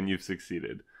reaction, and you've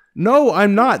succeeded. No,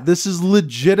 I'm not. This is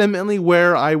legitimately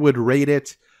where I would rate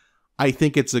it. I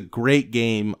think it's a great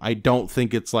game. I don't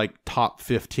think it's like top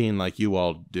 15 like you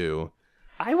all do.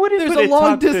 I wouldn't There's put a it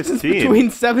long top distance 15. between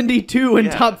 72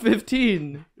 and top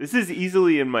 15. This is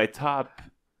easily in my top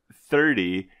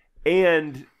 30,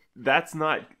 and that's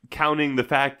not counting the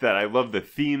fact that I love the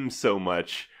theme so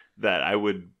much that I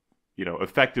would,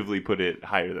 effectively put it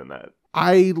higher than that.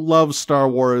 I love Star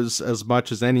Wars as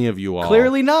much as any of you all.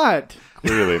 Clearly not.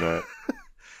 Clearly not.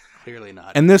 Clearly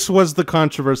not. And this was the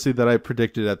controversy that I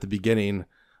predicted at the beginning.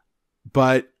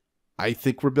 But I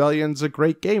think Rebellion's a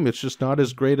great game. It's just not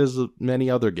as great as many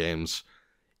other games.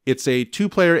 It's a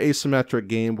 2-player asymmetric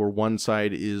game where one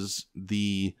side is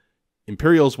the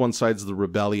Imperials, one side's the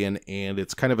Rebellion, and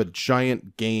it's kind of a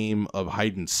giant game of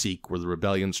hide and seek where the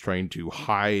Rebellion's trying to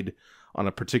hide on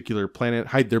a particular planet,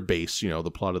 hide their base,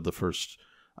 the plot of the first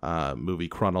movie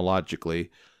chronologically.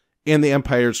 And the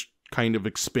Empire's kind of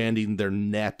expanding their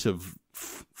net of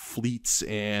fleets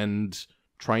and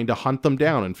trying to hunt them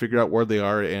down and figure out where they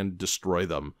are and destroy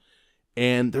them.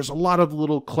 And there's a lot of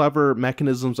little clever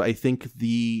mechanisms. I think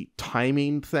the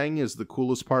timing thing is the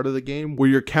coolest part of the game, where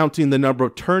you're counting the number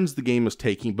of turns the game is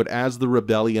taking, but as the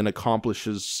Rebellion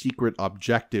accomplishes secret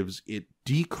objectives, it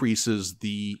decreases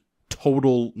the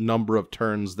total number of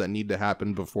turns that need to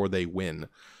happen before they win.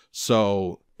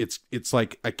 So it's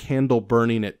like a candle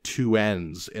burning at two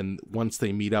ends, and once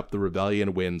they meet up, the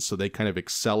Rebellion wins. So they kind of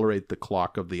accelerate the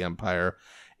clock of the Empire,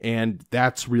 and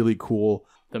that's really cool.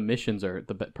 The missions are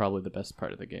probably the best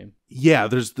part of the game. Yeah,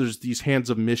 there's these hands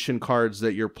of mission cards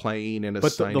that you're playing and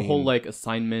assigning. But the whole like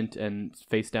assignment and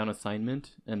face down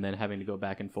assignment, and then having to go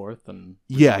back and forth and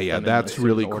that's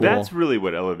really cool. That's really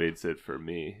what elevates it for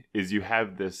me. Is you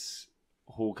have this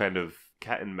whole kind of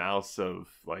cat and mouse of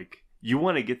like, you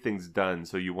want to get things done,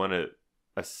 so you want to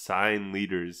assign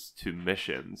leaders to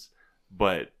missions,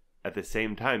 but at the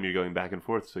same time you're going back and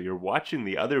forth, so you're watching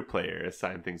the other player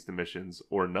assign things to missions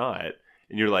or not,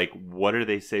 and you're like, what are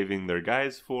they saving their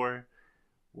guys for?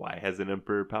 Why hasn't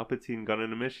Emperor Palpatine gone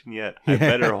on a mission yet? I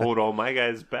better hold all my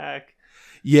guys back.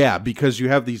 Yeah, because you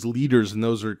have these leaders, and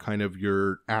those are kind of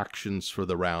your actions for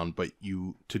the round. But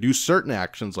to do certain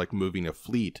actions, like moving a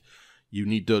fleet, you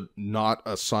need to not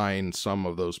assign some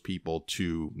of those people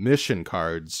to mission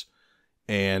cards,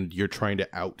 and you're trying to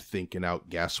outthink and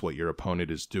outguess what your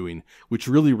opponent is doing, which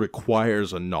really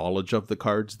requires a knowledge of the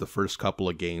cards. The first couple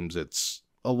of games, it's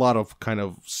a lot of kind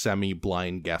of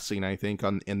semi-blind guessing, I think,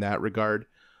 in that regard.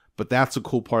 But that's a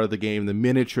cool part of the game. The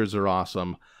miniatures are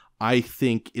awesome. I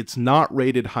think it's not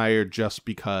rated higher just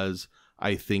because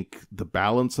I think the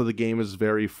balance of the game is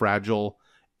very fragile,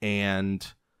 and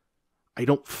I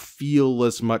don't feel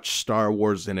as much Star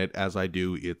Wars in it as I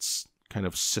do its kind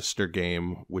of sister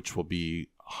game, which will be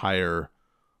higher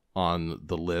on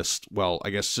the list. Well,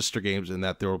 I guess sister games in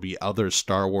that there will be other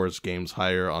Star Wars games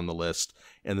higher on the list,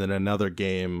 and then another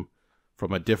game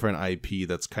from a different IP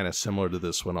that's kind of similar to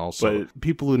this one also. But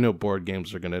people who know board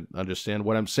games are going to understand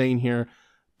what I'm saying here,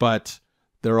 but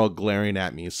they're all glaring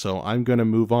at me, so I'm going to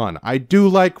move on. I do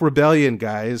like Rebellion,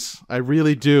 guys. I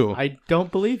really do. I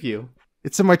don't believe you.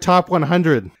 It's in my top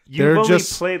 100. You've only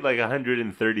played like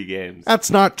 130 games. That's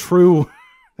not true.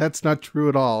 That's not true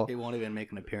at all. It won't even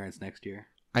make an appearance next year.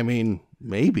 I mean,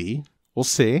 maybe. We'll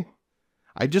see.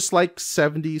 I just like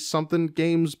 70-something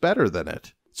games better than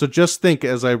it. So just think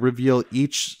as I reveal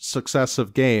each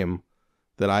successive game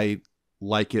that I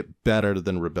like it better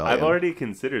than Rebellion. I've already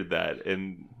considered that,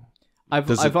 and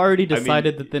I've already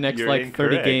decided that the next like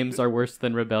incorrect. 30 games are worse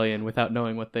than Rebellion without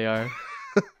knowing what they are.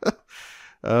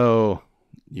 Oh,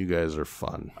 you guys are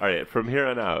fun. All right, from here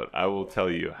on out, I will tell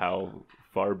you how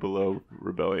far below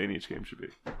Rebellion each game should be.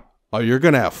 Oh, you're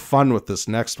going to have fun with this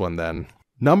next one then.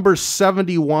 Number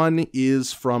 71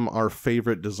 is from our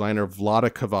favorite designer, Vlada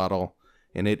Kavatal,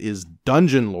 and it is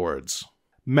Dungeon Lords.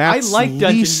 Matt's I like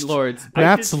Dungeon Lords.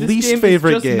 Matt's least game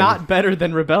favorite is just game. Not better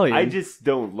than Rebellion. I just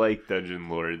don't like Dungeon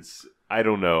Lords. I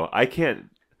don't know. I can't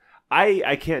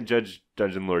judge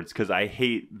Dungeon Lords because I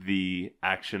hate the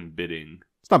action bidding.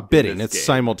 It's not bidding, it's game.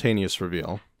 simultaneous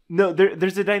reveal. No,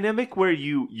 there's a dynamic where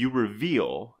you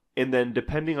reveal, and then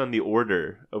depending on the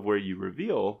order of where you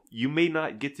reveal, you may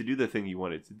not get to do the thing you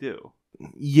wanted to do.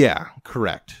 Yeah,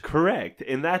 correct. Correct,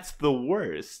 and that's the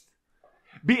worst.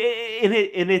 And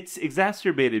it's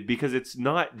exacerbated because it's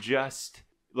not just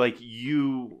like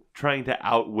you trying to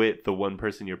outwit the one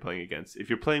person you're playing against. If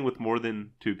you're playing with more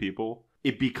than two people,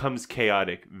 it becomes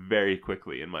chaotic very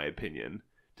quickly, in my opinion,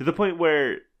 to the point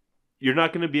where you're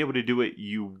not going to be able to do what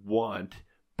you want,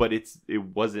 but it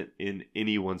wasn't in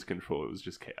anyone's control. It was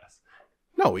just chaos.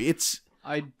 No,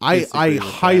 I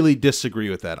highly disagree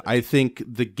with that. I think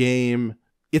the game,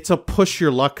 it's a push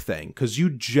your luck thing because you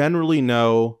generally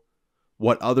know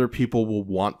what other people will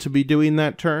want to be doing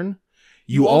that turn.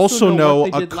 You also know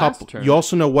a couple. You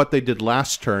also know what they did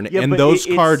last turn, and those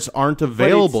cards aren't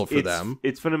available for them.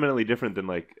 It's fundamentally different than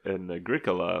like an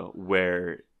Agricola,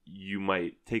 where you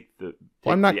might take the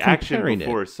action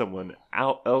before someone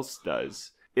else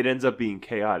does. It ends up being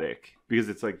chaotic because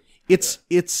it's like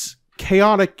it's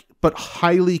chaotic but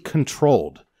highly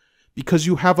controlled because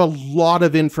you have a lot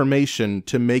of information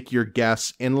to make your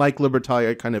guess, and like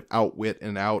Libertalia, kind of outwit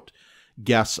and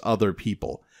outguess other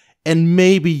people. And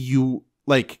maybe you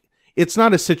it's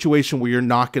not a situation where you're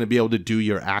not going to be able to do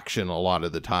your action a lot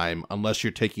of the time unless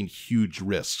you're taking huge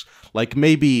risks. Like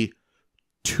maybe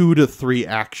 2 to 3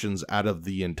 actions out of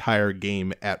the entire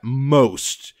game at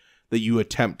most that you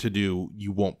attempt to do,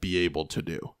 you won't be able to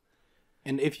do.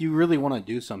 And if you really want to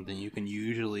do something, you can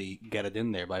usually get it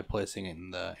in there by placing it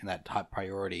in that top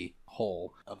priority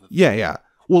hole of the Yeah.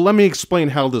 Well, let me explain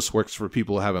how this works for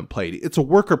people who haven't played. It's a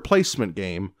worker placement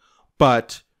game,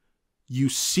 but you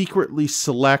secretly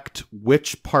select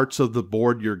which parts of the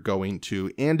board you're going to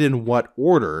and in what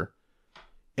order,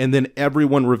 and then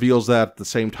everyone reveals that at the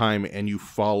same time, and you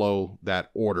follow that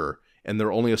order. And there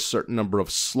are only a certain number of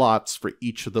slots for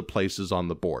each of the places on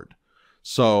the board.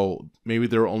 So maybe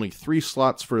there are only 3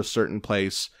 slots for a certain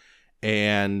place,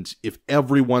 and if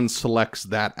everyone selects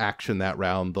that action that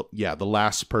round, the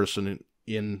last person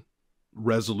in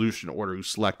resolution order who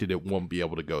selected it won't be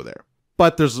able to go there.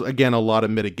 But there's, again, a lot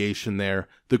of mitigation there.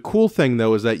 The cool thing,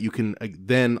 though, is that you can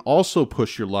then also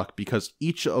push your luck because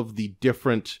each of the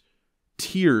different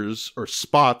tiers or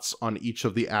spots on each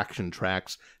of the action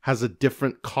tracks has a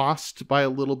different cost by a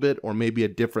little bit, or maybe a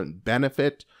different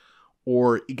benefit,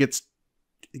 or it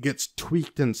gets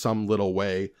tweaked in some little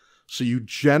way. So you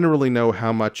generally know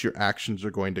how much your actions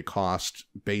are going to cost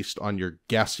based on your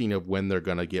guessing of when they're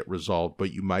going to get resolved,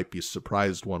 but you might be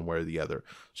surprised one way or the other.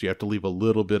 So you have to leave a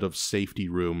little bit of safety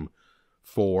room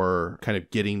for kind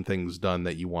of getting things done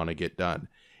that you want to get done.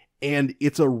 And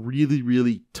it's a really,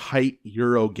 really tight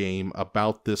Euro game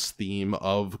about this theme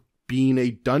of being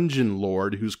a dungeon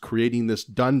lord who's creating this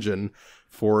dungeon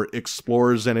for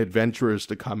explorers and adventurers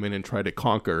to come in and try to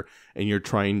conquer, and you're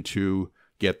trying to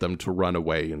get them to run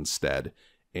away instead.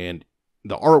 And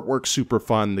the artwork's super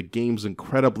fun, the game's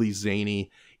incredibly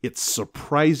zany, it's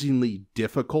surprisingly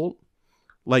difficult.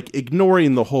 Like,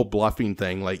 ignoring the whole bluffing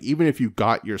thing, like, even if you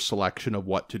got your selection of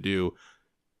what to do,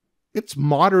 it's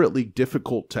moderately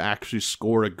difficult to actually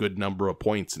score a good number of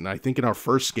points. And I think in our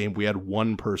first game, we had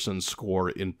one person score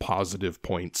in positive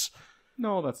points.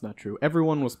 No, that's not true.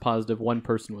 Everyone was positive. One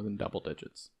person was in double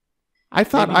digits. I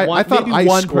thought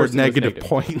I scored negative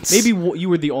points. Maybe you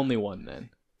were the only one then.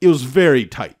 It was very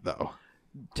tight, though.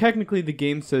 Technically, the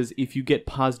game says if you get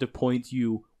positive points,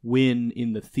 you win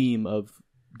in the theme of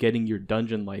getting your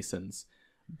dungeon license.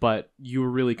 But you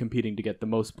were really competing to get the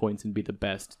most points and be the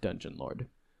best dungeon lord.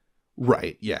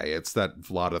 Right, yeah, it's that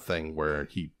Vlada thing where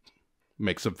he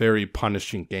makes a very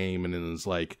punishing game and then is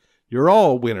like, you're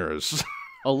all winners.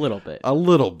 A little bit. A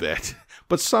little bit.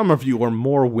 But some of you are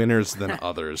more winners than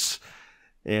others.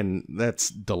 And that's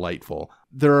delightful.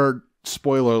 There are,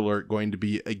 spoiler alert, going to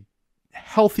be a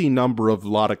healthy number of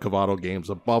Lotta Cavato games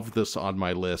above this on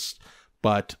my list,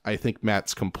 but I think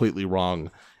Matt's completely wrong.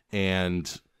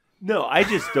 And no, I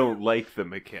just don't like the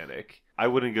mechanic. I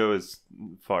wouldn't go as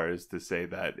far as to say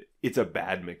that it's a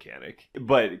bad mechanic,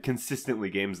 but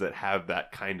consistently games that have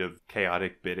that kind of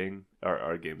chaotic bidding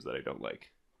are games that I don't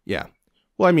like. Yeah.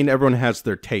 Well, I mean, everyone has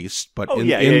their taste, but in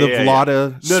the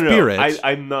Vlada spirit, no,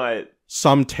 I'm not.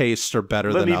 Some tastes are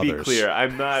better than others. Let me be clear.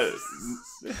 I'm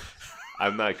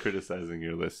not criticizing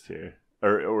your list here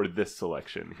or this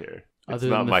selection here. Other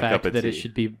than the fact that it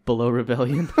should be below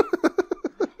Rebellion.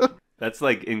 That's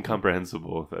like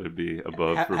incomprehensible that it'd be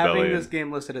above Rebellion. Having this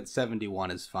game listed at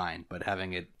 71 is fine, but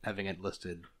having it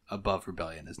listed above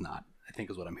Rebellion is not, I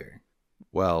think is what I'm hearing.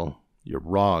 Well, you're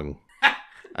wrong.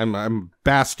 I'm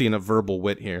basting a verbal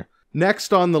wit here.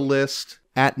 Next on the list,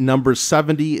 at number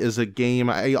 70, is a game,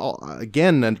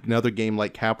 again, another game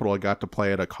like Capital I got to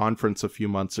play at a conference a few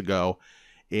months ago,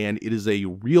 and it is a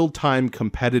real-time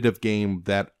competitive game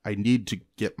that I need to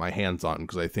get my hands on,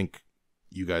 because I think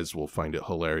you guys will find it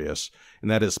hilarious,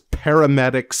 and that is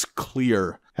Paramedics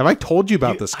Clear. Have I told you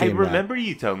about this game? I remember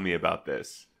you telling me about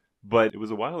this, but it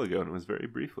was a while ago, and it was very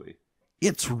briefly.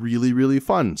 It's really, really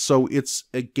fun. So it's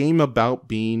a game about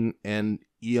being an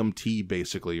EMT,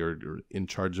 basically, or in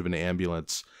charge of an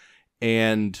ambulance.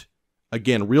 And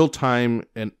again, real-time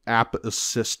and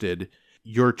app-assisted.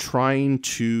 You're trying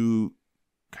to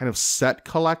kind of set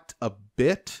collect a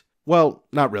bit. Well,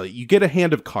 not really. You get a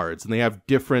hand of cards, and they have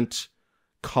different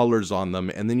colors on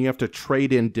them, and then you have to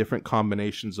trade in different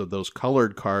combinations of those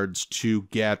colored cards to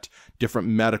get different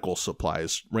medical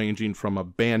supplies, ranging from a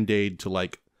Band-Aid to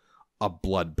like a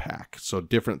blood pack. So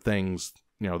different things,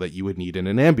 that you would need in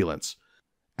an ambulance.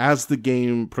 As the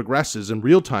game progresses in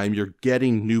real time, you're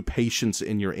getting new patients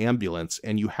in your ambulance,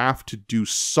 and you have to do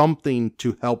something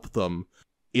to help them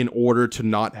in order to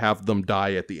not have them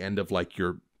die at the end of like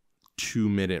your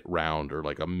 2-minute round or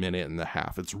like a minute and a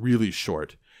half. It's really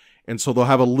short. And so they'll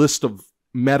have a list of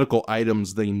medical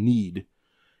items they need,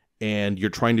 and you're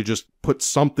trying to just put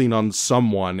something on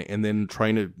someone and then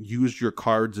trying to use your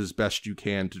cards as best you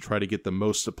can to try to get the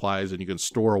most supplies, and you can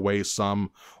store away some,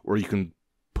 or you can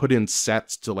put in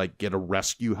sets to like get a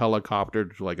rescue helicopter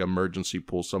to like emergency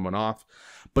pull someone off.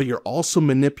 But you're also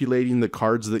manipulating the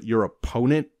cards that your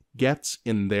opponent gets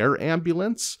in their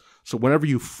ambulance. So whenever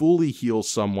you fully heal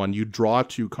someone, you draw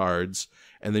 2 cards,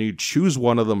 and then you choose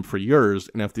one of them for yours,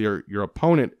 and if your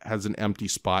opponent has an empty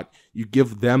spot, you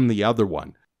give them the other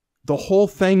one. The whole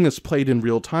thing is played in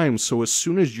real time, so as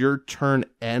soon as your turn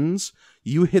ends,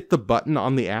 you hit the button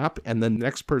on the app, and the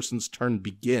next person's turn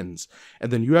begins.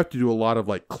 And then you have to do a lot of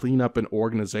like cleanup and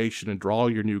organization and draw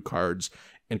your new cards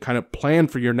and kind of plan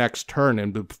for your next turn,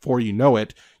 and before you know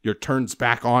it, your turn's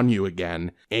back on you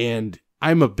again. And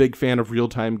I'm a big fan of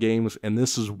real-time games, and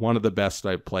this is one of the best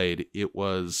I've played. It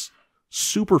was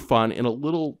super fun in a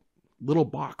little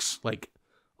box, like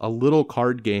a little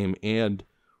card game, and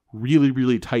really,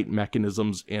 really tight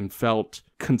mechanisms, and felt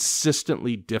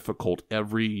consistently difficult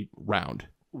every round.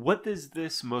 What does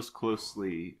this most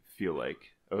closely feel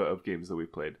like of games that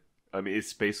we've played? I mean, is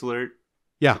Space Alert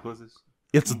the closest?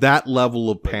 It's that level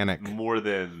of panic. More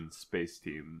than Space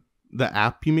Team. The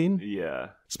app, you mean? Yeah.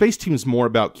 Space Team is more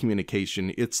about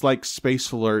communication. It's like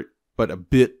Space Alert, but a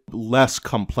bit less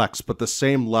complex, but the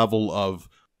same level of,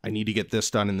 I need to get this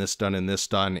done and this done and this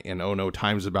done, and oh no,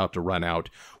 time's about to run out.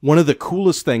 One of the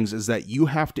coolest things is that you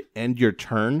have to end your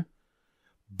turn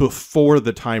before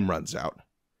the time runs out.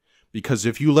 Because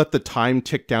if you let the time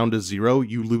tick down to 0,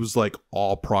 you lose like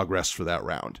all progress for that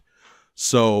round.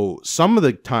 So some of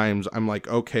the times I'm like,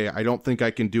 okay, I don't think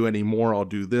I can do any more. I'll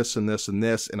do this and this and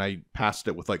this. And I passed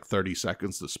it with like 30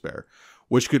 seconds to spare,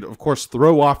 which could, of course,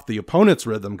 throw off the opponent's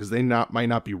rhythm because they might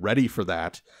not be ready for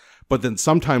that. But then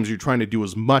sometimes you're trying to do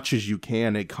as much as you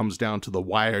can. It comes down to the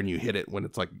wire and you hit it when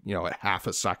it's like, at half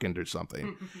a second or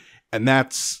something. And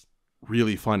that's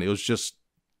really fun. It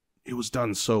was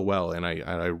done so well. And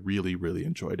I really, really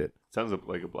enjoyed it. Sounds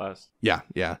like a blast. Yeah.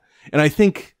 And I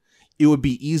think it would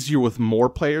be easier with more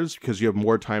players because you have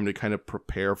more time to kind of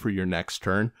prepare for your next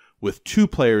turn. With 2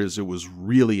 players, it was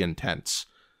really intense.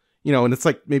 And it's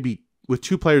like maybe with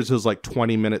 2 players, it was like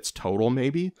 20 minutes total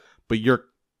maybe, but you're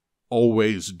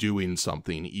always doing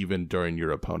something even during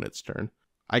your opponent's turn.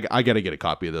 I got to get a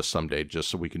copy of this someday just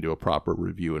so we can do a proper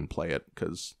review and play it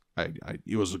because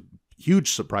it was a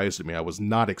huge surprise to me. I was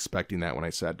not expecting that when I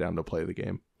sat down to play the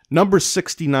game. Number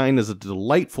 69 is a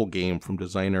delightful game from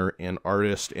designer and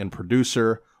artist and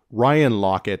producer Ryan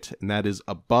Lockett, and that is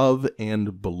Above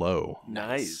and Below.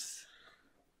 Nice.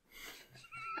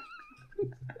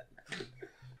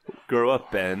 Grow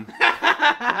up, Ben.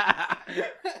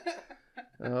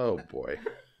 Oh, boy.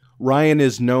 Ryan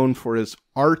is known for his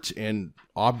art, and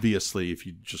obviously, if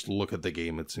you just look at the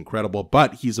game, it's incredible.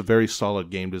 But he's a very solid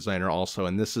game designer also,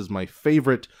 and this is my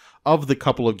favorite of the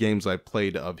couple of games I've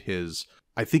played of his.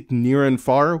 I think Near and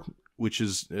Far, which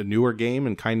is a newer game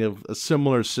and kind of a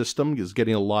similar system, is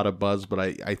getting a lot of buzz, but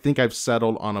I think I've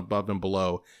settled on Above and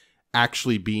Below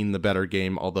actually being the better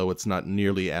game, although it's not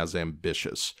nearly as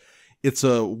ambitious. It's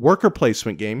a worker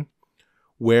placement game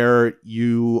where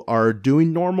you are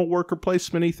doing normal worker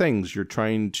placement-y things. You're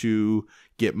trying to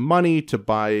get money to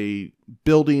buy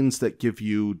buildings that give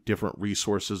you different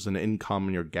resources and income,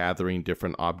 and you're gathering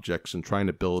different objects and trying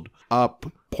to build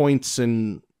up points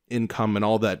and income and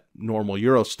all that normal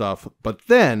Euro stuff. But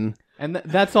then... And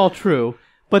that's all true.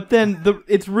 But then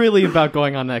it's really about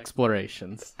going on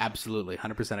explorations. Absolutely.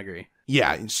 100% agree.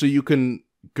 Yeah, so you can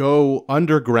go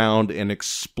underground and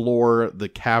explore the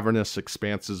cavernous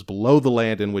expanses below the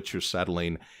land in which you're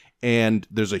settling. And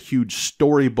there's a huge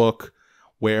storybook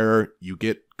where you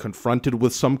get confronted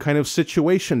with some kind of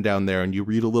situation down there, and you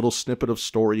read a little snippet of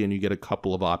story and you get a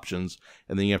couple of options,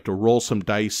 and then you have to roll some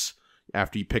dice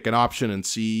after you pick an option and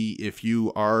see if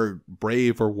you are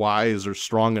brave or wise or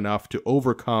strong enough to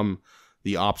overcome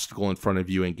the obstacle in front of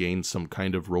you and gain some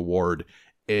kind of reward.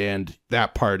 And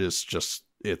that part is just,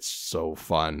 it's so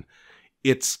fun.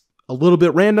 It's a little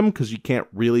bit random because you can't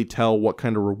really tell what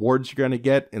kind of rewards you're going to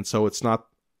get. And so it's not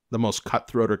the most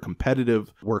cutthroat or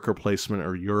competitive worker placement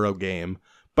or Euro game.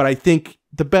 But I think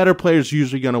the better player's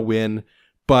usually going to win.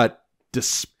 But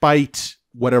despite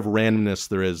whatever randomness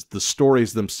there is, the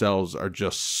stories themselves are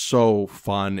just so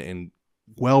fun and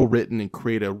well written and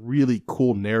create a really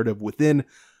cool narrative within,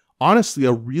 honestly,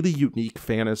 a really unique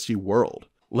fantasy world.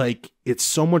 Like, it's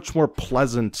so much more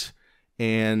pleasant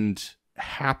and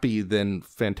happy than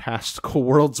fantastical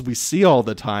worlds we see all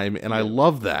the time, and I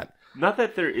love that. Not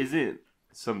that there isn't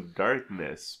some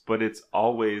darkness, but it's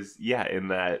always, in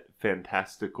that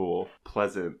fantastical,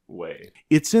 pleasant way.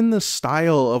 It's in the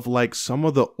style of like some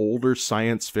of the older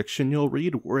science fiction you'll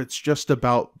read, where it's just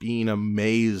about being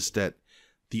amazed at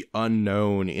the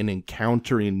unknown and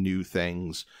encountering new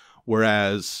things.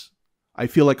 Whereas I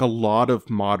feel like a lot of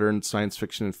modern science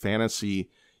fiction and fantasy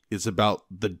is about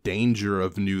the danger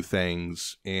of new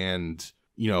things and,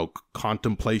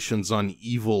 contemplations on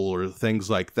evil or things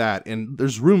like that. And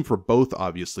there's room for both,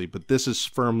 obviously, but this is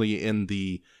firmly in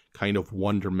the kind of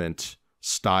wonderment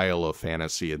style of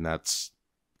fantasy, and that's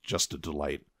just a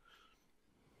delight.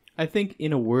 I think,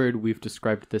 in a word, we've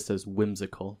described this as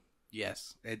whimsical.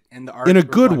 Yes, and the art in a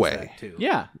good reflects way that too.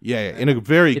 Yeah. Yeah, in a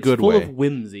very good way. It's full of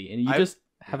whimsy, and you just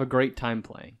have a great time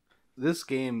playing. This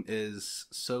game is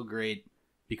so great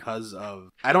because of...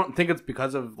 I don't think it's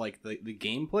because of like the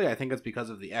gameplay. I think it's because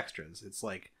of the extras. It's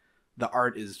like the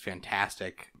art is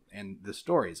fantastic and the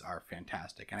stories are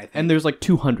fantastic, and I think there's like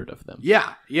 200 of them.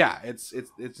 Yeah, it's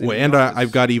well, and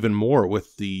I've got even more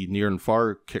with the Near and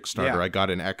Far Kickstarter. Yeah. I got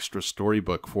an extra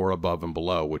storybook for Above and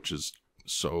Below, which is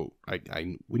so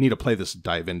we need to play this,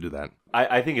 dive into that.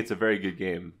 I think it's a very good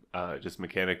game, just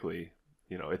mechanically.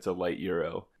 It's a light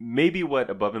Euro. Maybe what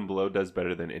Above and Below does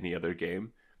better than any other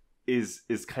game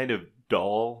is kind of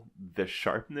dull the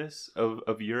sharpness of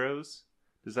Euros.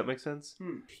 Does that make sense?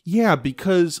 Yeah,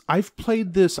 because I've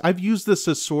played this, I've used this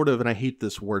as sort of, and I hate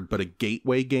this word, but a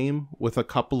gateway game with a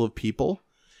couple of people.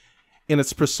 And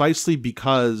it's precisely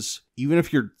because even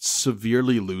if you're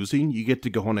severely losing, you get to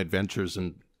go on adventures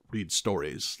and read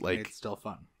stories. Like, it's still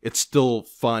fun. It's still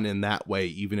fun in that way,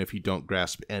 even if you don't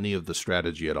grasp any of the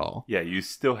strategy at all. Yeah, you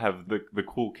still have the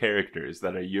cool characters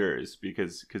that are yours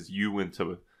because you went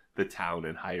to the town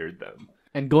and hired them.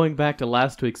 And going back to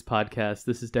last week's podcast,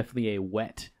 this is definitely a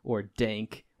wet or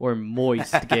dank or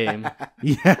moist game.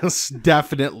 Yes,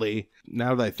 definitely.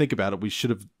 Now that I think about it, we should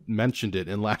have mentioned it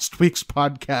in last week's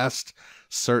podcast.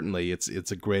 Certainly, it's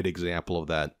a great example of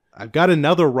that. I've got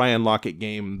another Ryan Lockett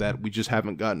game that we just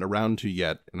haven't gotten around to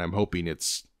yet, and I'm hoping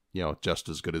it's, just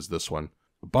as good as this one.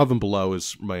 Above and Below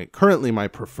is currently my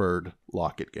preferred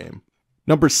Lockett game.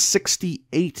 Number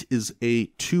 68 is a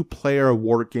 2-player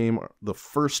war game, the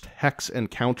first hex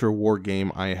and counter war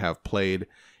game I have played,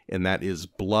 and that is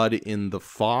Blood in the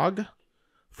Fog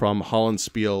from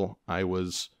Hollandspiel. I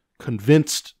was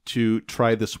convinced to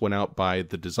try this one out by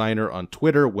the designer on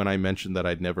Twitter when I mentioned that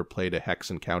I'd never played a hex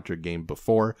and counter game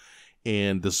before,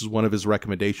 and this is one of his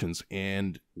recommendations,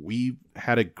 and we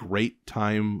had a great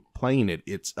time playing it.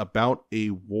 It's about a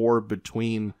war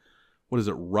between... what is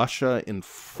it, Russia and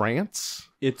France?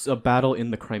 It's a battle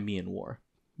in the Crimean War.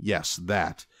 Yes,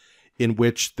 that. In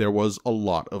which there was a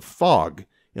lot of fog.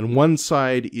 And one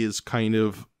side is kind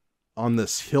of on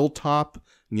this hilltop,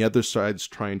 and the other side's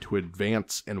trying to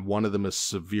advance, and one of them is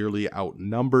severely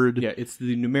outnumbered. Yeah, it's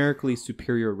the numerically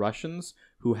superior Russians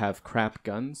who have crap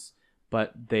guns,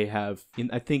 but they have,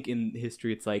 I think in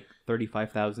history it's like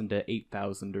 35,000 to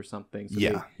 8,000 or something. So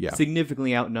they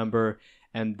significantly outnumber,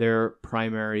 and their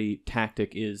primary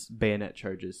tactic is bayonet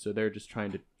charges. So they're just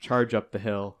trying to charge up the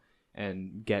hill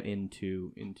and get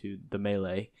into the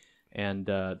melee. And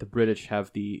the British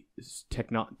have the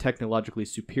technologically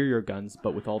superior guns,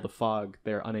 but with all the fog,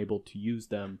 they're unable to use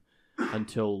them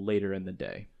until later in the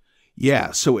day.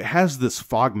 Yeah, so it has this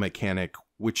fog mechanic,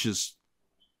 which is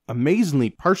amazingly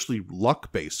partially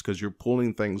luck-based, because you're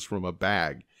pulling things from a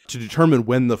bag to determine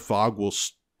when the fog will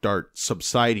start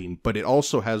subsiding, but it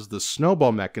also has the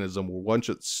snowball mechanism where once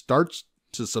it starts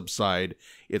to subside,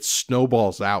 it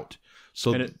snowballs out.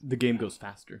 So the game goes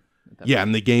faster. Yeah,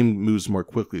 and the game moves more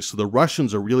quickly. So the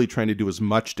Russians are really trying to do as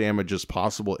much damage as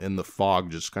possible in the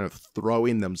fog, just kind of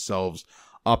throwing themselves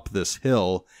up this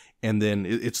hill. And then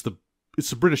it's the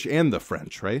British and the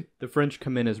French, right? The French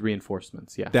come in as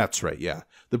reinforcements, yeah. That's right, yeah.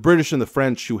 The British and the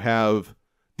French who have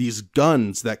these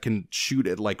guns that can shoot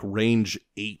at like range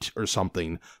 8 or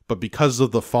something, but because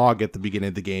of the fog at the beginning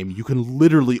of the game, you can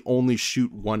literally only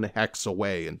shoot 1 hex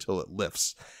away until it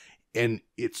lifts. And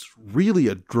it's really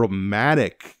a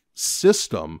dramatic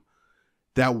system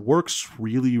that works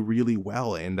really, really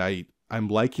well. And I'm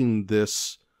liking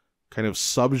this kind of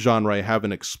subgenre I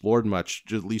haven't explored much,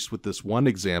 at least with this one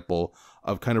example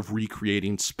of kind of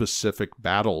recreating specific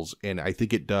battles. And I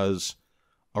think it does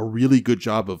a really good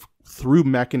job of, through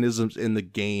mechanisms in the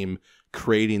game,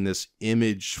 creating this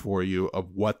image for you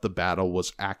of what the battle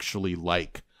was actually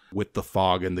like, with the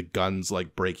fog and the guns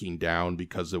like breaking down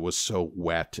because it was so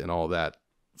wet and all that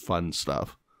fun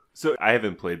stuff. So I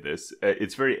haven't played this.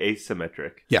 It's very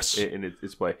asymmetric. Yes. In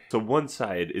its play. So one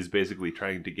side is basically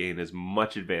trying to gain as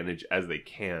much advantage as they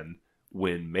can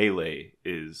when melee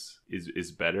is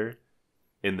better.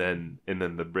 And then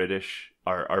the British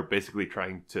are basically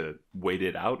trying to wait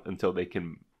it out until they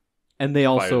can. And they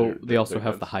also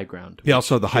have the high ground. They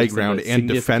also have the high ground and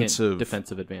defensive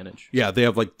advantage. Yeah, they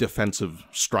have like defensive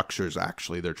structures,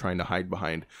 actually, they're trying to hide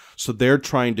behind. So they're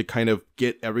trying to kind of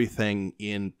get everything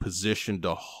in position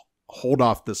to hold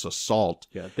off this assault.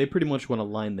 Yeah, they pretty much want to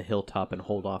line the hilltop and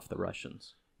hold off the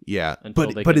Russians. Yeah,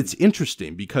 but it's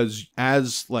interesting because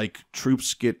as like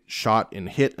troops get shot and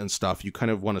hit and stuff, you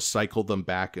kind of want to cycle them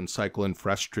back and cycle in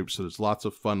fresh troops. So there's lots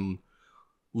of fun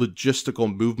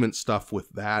logistical movement stuff with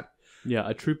that. Yeah,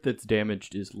 a troop that's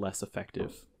damaged is less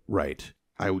effective. Right.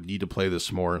 I would need to play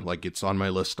this more. Like, it's on my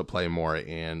list to play more,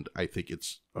 and I think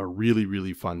it's a really,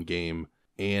 really fun game.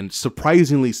 And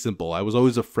surprisingly simple. I was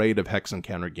always afraid of hex and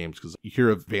counter games because you hear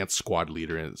Advanced Squad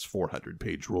Leader and it's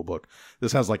 400-page rulebook.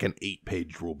 This has like an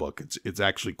 8-page rulebook. It's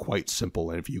actually quite simple,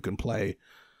 and if you can play,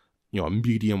 a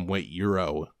medium weight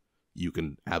Euro, you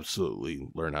can absolutely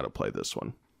learn how to play this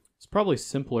one. It's probably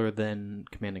simpler than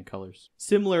Command and Colors.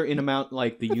 Similar in amount,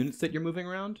 like the units that you're moving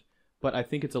around, but I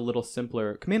think it's a little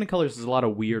simpler. Command and Colors has a lot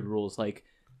of weird rules. Like,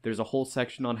 there's a whole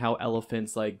section on how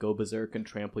elephants like go berserk and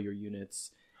trample your units.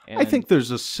 And I think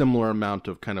there's a similar amount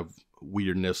of kind of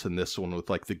weirdness in this one with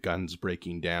like the guns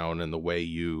breaking down and the way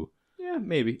you... Yeah,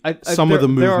 maybe. Some of the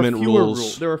movement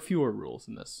rules. There are fewer rules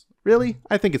in this. Really?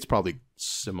 I think it's probably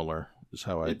similar is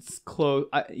how It's close.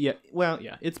 Yeah,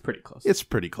 it's pretty close. It's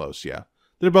pretty close, yeah.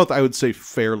 They're both, I would say,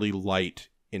 fairly light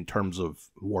in terms of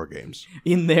war games.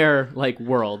 In their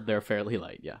world, they're fairly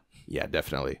light, yeah. Yeah,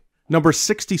 definitely. Number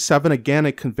 67, again,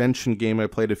 a convention game I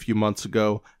played a few months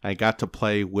ago. I got to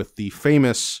play with the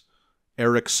famous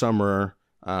Eric Summerer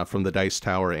from the Dice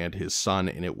Tower and his son,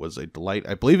 and it was a delight.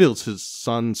 I believe it was his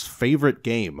son's favorite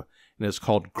game, and it's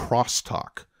called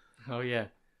CrossTalk. Oh, yeah.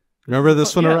 Remember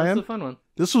this one, Orion? Yeah, this was a fun one.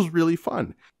 This was really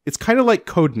fun. It's kind of like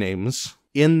Codenames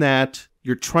in that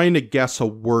you're trying to guess a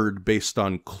word based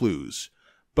on clues,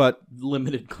 but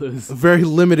limited clues. Very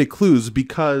limited clues,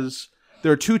 because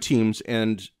there are two teams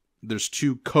and there's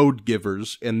two code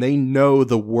givers, and they know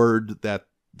the word that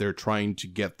they're trying to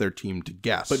get their team to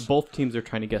guess. But both teams are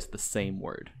trying to guess the same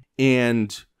word.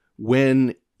 And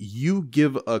when you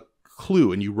give a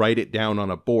clue and you write it down on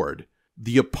a board,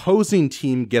 the opposing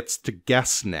team gets to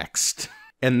guess next.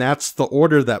 And that's the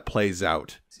order that plays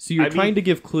out. So you're trying to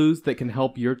give clues that can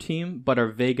help your team, but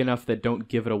are vague enough that don't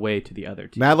give it away to the other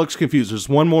team. Matt looks confused. There's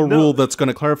one more rule that's going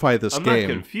to clarify this game. I'm not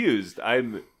confused.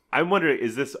 I'm wondering,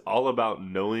 is this all about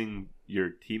knowing your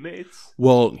teammates?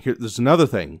 Well, there's another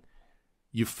thing.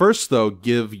 You first, though,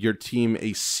 give your team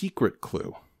a secret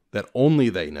clue that only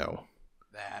they know.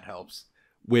 That helps.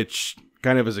 Which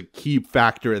kind of is a key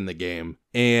factor in the game.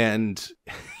 And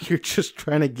you're just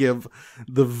trying to give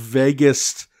the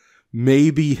vaguest,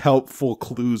 maybe helpful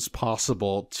clues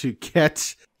possible to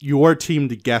get your team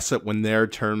to guess it when their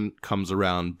turn comes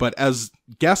around. But as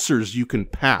guessers, you can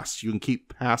pass. You can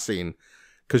keep passing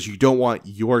because you don't want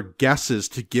your guesses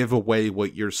to give away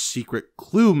what your secret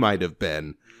clue might have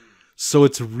been. So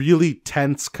it's really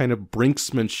tense kind of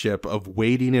brinksmanship of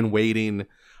waiting and waiting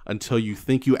until you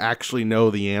think you actually know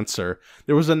the answer.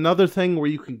 There was another thing where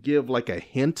you can give like a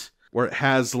hint where it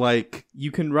has like...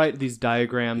 You can write these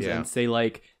diagrams and say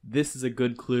like, this is a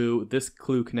good clue, this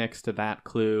clue connects to that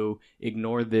clue,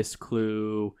 ignore this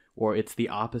clue, or it's the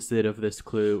opposite of this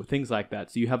clue, things like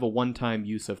that. So you have a one-time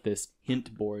use of this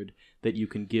hint board that you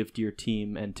can give to your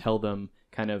team and tell them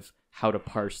kind of how to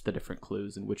parse the different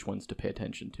clues and which ones to pay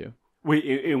attention to. Wait,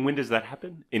 and when does that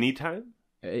happen? Anytime?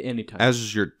 Anytime. As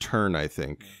is your turn, I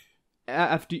think.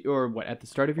 After, or what, at the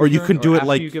start of your turn? Or you can do it after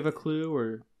like... you give a clue,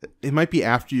 or... It might be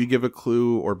after you give a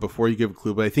clue or before you give a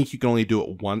clue, but I think you can only do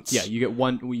it once. Yeah, you get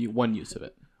one use of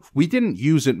it. We didn't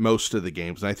use it most of the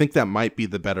games, and I think that might be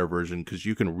the better version because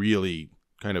you can really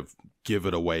kind of give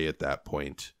it away at that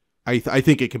point. I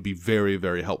think it can be very,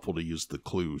 very helpful to use the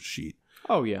clue sheet.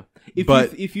 Oh, yeah.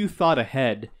 If you thought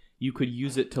ahead, you could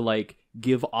use it to, like,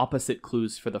 give opposite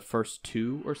clues for the first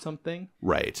two or something.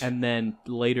 Right. And then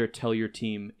later tell your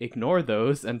team, ignore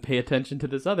those and pay attention to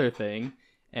this other thing,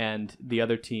 and the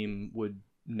other team would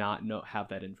not have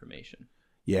that information.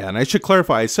 Yeah, and I should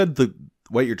clarify, I said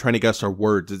what you're trying to guess are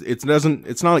words. It's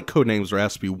not like Codenames where it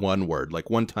has to be one word. Like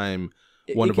one time...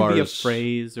 It can be a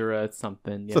phrase or a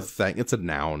something. It's a thing. It's a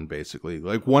noun, basically.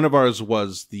 Like one of ours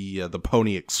was the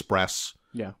Pony Express.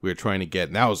 Yeah, we were trying to get.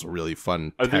 And that was a really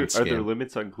fun. Are there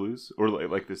limits on clues or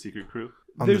like the secret crew?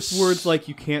 There's words like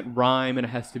you can't rhyme and it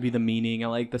has to be the meaning. I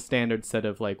like the standard set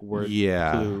of like words.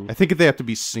 Yeah, clue. I think they have to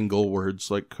be single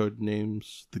words like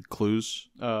Codenames. The clues.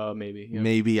 Maybe. Yeah.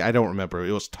 Maybe I don't remember.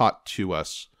 It was taught to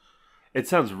us. It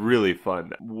sounds really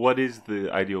fun. What is the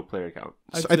ideal player count?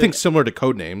 I think similar to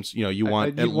Codenames. You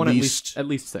want at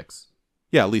least 6.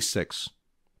 Yeah, at least 6,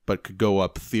 but could go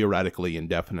up theoretically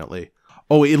indefinitely.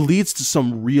 Oh, it leads to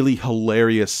some really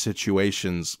hilarious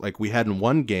situations. Like we had in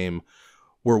one game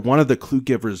where one of the clue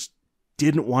givers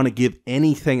didn't want to give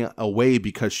anything away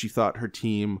because she thought her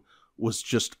team was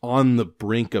just on the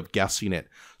brink of guessing it.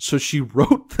 So she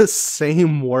wrote the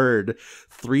same word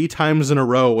 3 times in a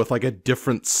row with like a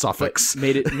different suffix.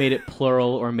 But made it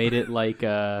plural or made it like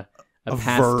a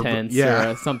past verb. tense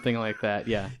or something like that.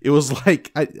 Yeah. It was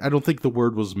like, I don't think the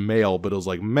word was mail, but it was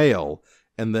like mail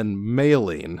and then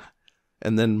mailing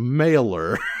and then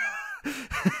mailer.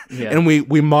 Yeah. And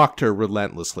we mocked her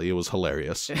relentlessly. It was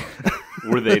hilarious.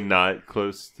 Were they not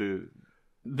close to...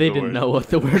 They didn't know what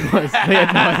the word was. They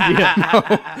had no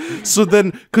idea. No. So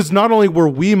then, because not only were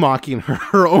we mocking her,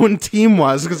 her own team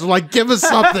was, because they're like, give us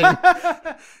something.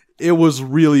 It was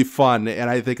really fun, and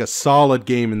I think a solid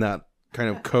game in that kind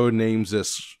of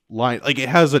Codenames line. Like, it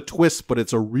has a twist, but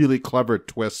it's a really clever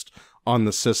twist on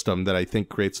the system that I think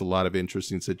creates a lot of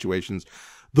interesting situations.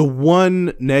 The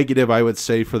one negative I would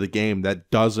say for the game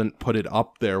that doesn't put it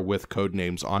up there with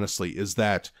Codenames, honestly, is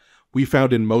that we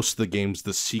found in most of the games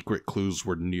the secret clues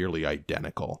were nearly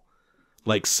identical.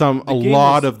 Like a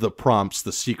lot of the prompts,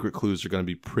 the secret clues are going to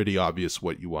be pretty obvious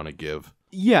what you want to give.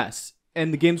 Yes,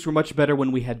 and the games were much better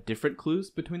when we had different clues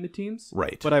between the teams.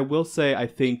 Right. But I will say I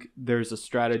think there's a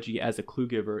strategy as a clue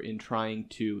giver in trying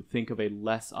to think of a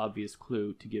less obvious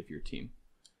clue to give your team.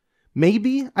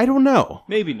 Maybe? I don't know.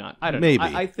 Maybe not. I don't know.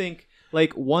 I think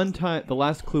Like one time, the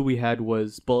last clue we had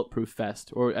was Bulletproof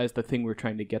Vest, or as the thing we're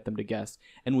trying to get them to guess,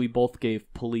 and we both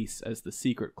gave police as the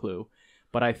secret clue.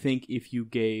 But I think if you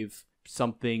gave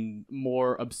something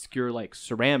more obscure like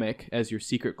ceramic as your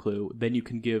secret clue, then you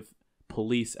can give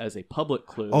police as a public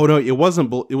clue. Oh no, it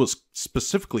wasn't. It was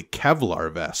specifically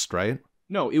Kevlar vest, right?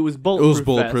 No, it was bulletproof. It was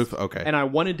bulletproof. Vest, okay. And I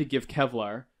wanted to give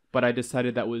Kevlar, but I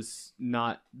decided that was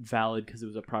not valid because it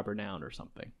was a proper noun or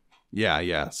something.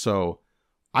 Yeah. So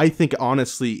I think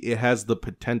honestly, it has the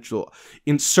potential.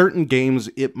 In certain games,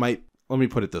 it might. Let me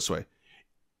put it this way: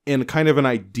 in kind of an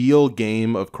ideal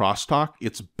game of CrossTalk,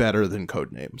 it's better than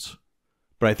Codenames,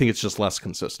 but I think it's just less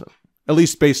consistent. At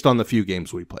least based on the few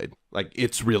games we played. Like,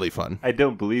 it's really fun. I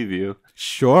don't believe you.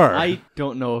 Sure. I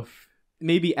don't know if...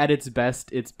 Maybe at its best,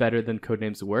 it's better than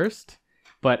Codenames' worst,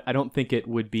 but I don't think it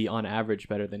would be on average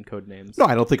better than Codenames. No,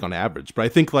 I don't think on average, but I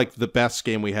think like the best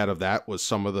game we had of that was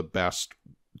some of the best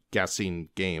guessing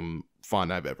game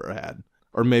fun I've ever had.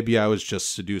 Or maybe I was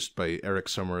just seduced by Eric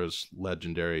Summers'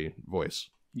 legendary voice.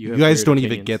 You guys don't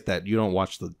even get that. You don't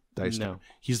watch the Dice No. Tower.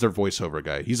 He's their voiceover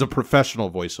guy. He's a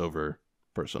professional voiceover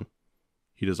person.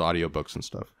 He does audiobooks and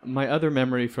stuff. My other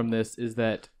memory from this is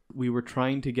that we were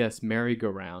trying to guess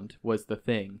merry-go-round was the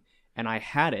thing, and I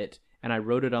had it, and I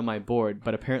wrote it on my board,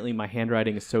 but apparently my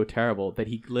handwriting is so terrible that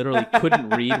he literally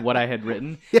couldn't read what I had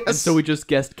written, Yes. and so we just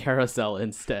guessed carousel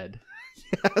instead.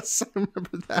 Yes, I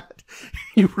remember that.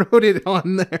 You wrote it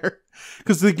on there.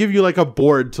 Because they give you like a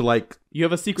board to like You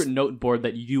have a secret note board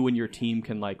that you and your team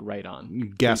can like write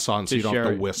on. guess on so you don't have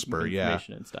share to whisper. Yeah.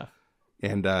 information and stuff.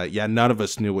 And yeah, none of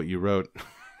us knew what you wrote.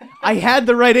 I had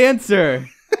the right answer!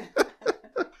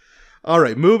 All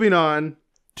right, moving on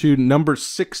to number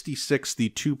 66, the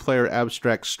two-player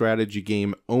abstract strategy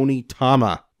game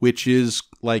Onitama, which is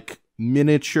like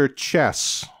miniature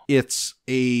chess. It's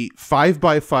a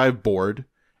 5x5 board,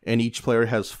 and each player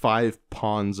has 5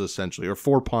 pawns, essentially, or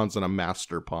 4 pawns and a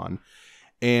master pawn.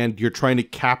 And you're trying to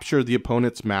capture the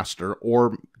opponent's master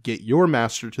or get your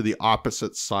master to the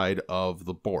opposite side of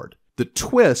the board. The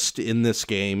twist in this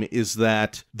game is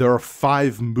that there are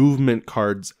 5 movement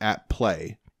cards at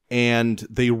play, and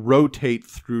they rotate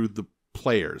through the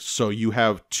players. So you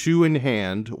have 2 in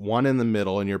hand, 1 in the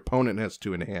middle, and your opponent has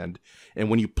 2 in hand. And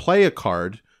when you play a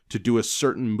card to do a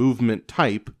certain movement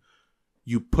type,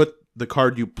 you put the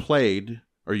card you played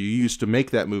or you used to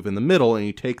make that move in the middle, and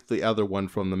you take the other one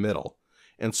from the middle.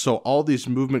 And so all these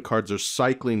movement cards are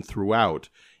cycling throughout.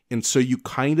 And so you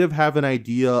kind of have an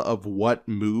idea of what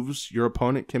moves your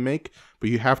opponent can make, but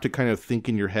you have to kind of think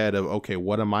in your head of, okay,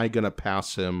 what am I going to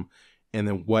pass him? And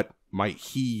then what might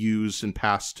he use and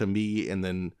pass to me? And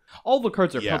then All the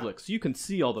cards are Yeah. public, so you can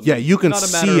see all the Yeah, moves. you can It's not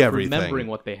a matter see of everything. remembering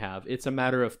what they have. It's a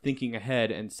matter of thinking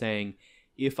ahead and saying,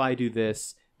 if I do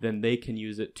this, then they can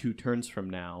use it 2 turns from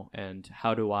now, and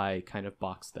how do I kind of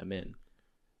box them in?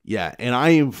 yeah, and I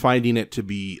am finding it to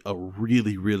be a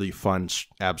really, really fun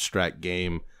abstract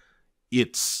game.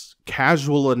 It's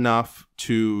casual enough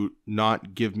to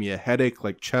not give me a headache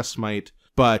like chess might,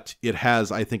 but it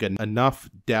has, I think, enough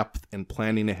depth and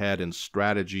planning ahead and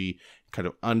strategy, kind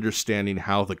of understanding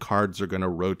how the cards are going to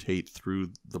rotate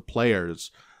through the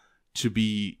players to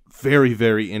be very,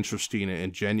 very interesting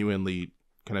and genuinely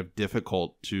kind of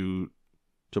difficult to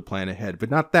plan ahead,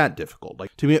 but not that difficult.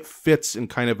 Like, to me, it fits in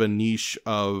kind of a niche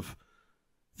of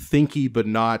thinky, but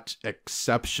not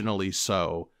exceptionally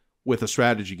so, with a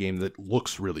strategy game that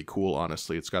looks really cool,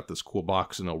 honestly. It's got this cool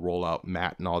box and a rollout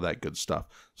mat and all that good stuff.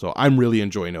 So I'm really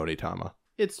enjoying Onitama.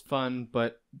 It's fun,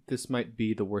 but this might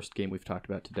be the worst game we've talked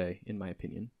about today, in my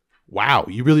opinion. Wow,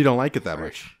 you really don't like it that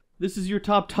much. This is your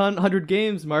top 100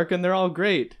 games, Mark, and they're all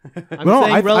great. I'm No,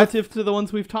 saying I've- relative to the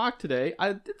ones we've talked today,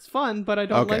 it's fun, but I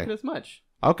don't Okay. like it as much.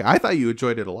 Okay, I thought you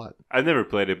enjoyed it a lot. I've never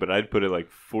played it, but I'd put it like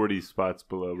 40 spots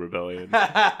below Rebellion.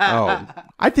 Oh,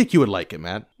 I think you would like it,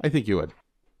 Matt. I think you would.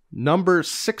 Number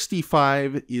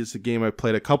 65 is a game I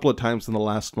played a couple of times in the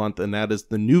last month, and that is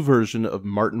the new version of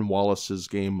Martin Wallace's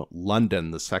game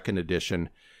London, the 2nd edition.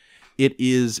 It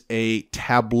is a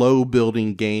tableau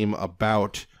building game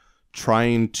about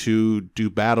trying to do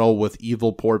battle with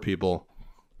evil poor people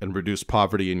and reduce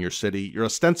poverty in your city. You're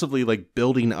ostensibly like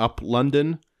building up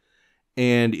London,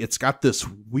 and it's got this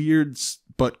weird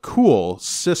but cool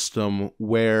system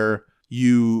where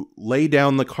you lay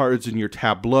down the cards in your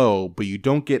tableau, but you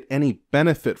don't get any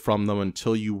benefit from them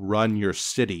until you run your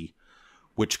city,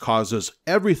 which causes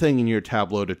everything in your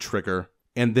tableau to trigger.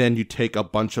 And then you take a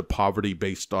bunch of poverty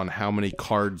based on how many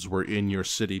cards were in your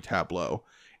city tableau.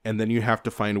 And then you have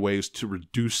to find ways to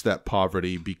reduce that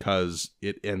poverty because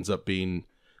it ends up being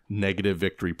negative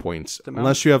victory points.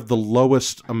 Unless you have the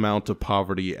lowest amount of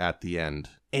poverty at the end.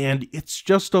 And it's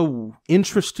just a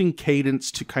interesting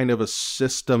cadence to kind of a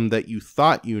system that you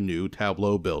thought you knew,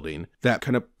 tableau building, that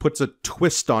kind of puts a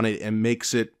twist on it and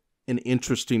makes it an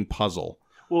interesting puzzle.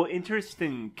 Well,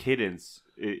 interesting cadence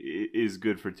is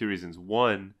good for two reasons.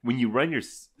 One, when you run your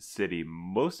city,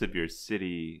 most of your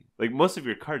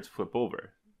cards flip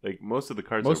over. Like most of the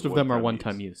cards, most of them are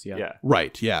one-time use. Yeah.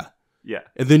 Right. Yeah. Yeah.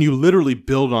 And then you literally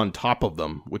build on top of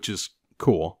them, which is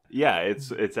cool. Yeah,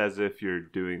 it's as if you're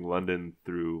doing London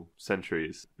through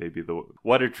centuries. Maybe the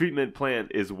water treatment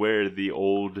plant is where the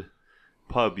old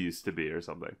pub used to be or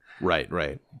something.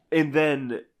 Right. And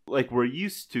then, like, we're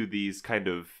used to these kind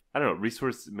of, I don't know,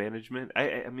 resource management.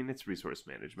 I mean, it's resource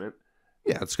management.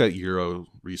 Yeah, it's got Euro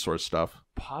resource stuff.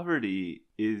 Poverty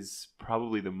is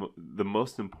probably the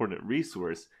most important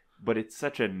resource, but it's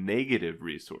such a negative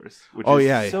resource, which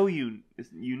is so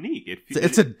unique.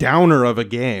 It's a downer of a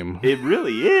game. It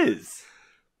really is.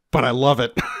 But I love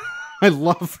it.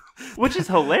 Which is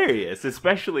hilarious,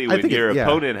 especially when your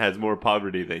opponent has more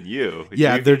poverty than you.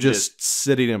 Yeah, they're just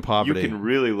sitting in poverty. You can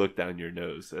really look down your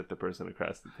nose at the person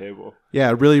across the table. Yeah,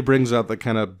 it really brings out the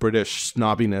kind of British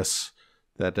snobbiness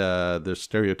that they're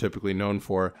stereotypically known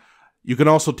for. You can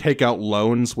also take out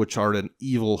loans, which are an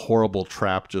evil, horrible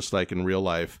trap, just like in real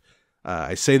life.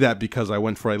 I say that because I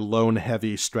went for a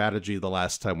loan-heavy strategy the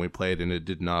last time we played, and it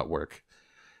did not work.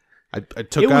 I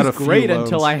took out a few loans. It was great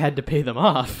until I had to pay them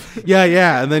off.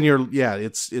 Yeah, and then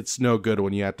it's no good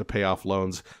when you have to pay off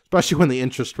loans, especially when the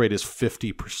interest rate is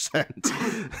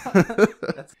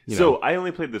 50%. So I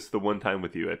only played this the one time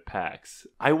with you at PAX.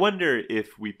 I wonder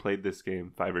if we played this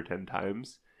game 5 or 10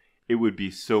 times, it would be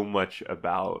so much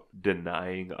about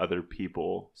denying other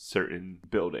people certain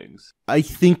buildings. I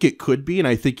think it could be, and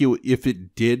I think if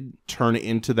it did turn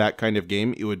into that kind of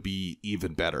game, it would be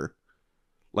even better.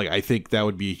 Like, I think that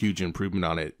would be a huge improvement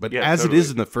on it. But as totally. It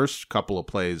is in the first couple of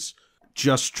plays,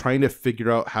 just trying to figure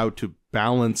out how to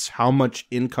balance how much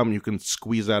income you can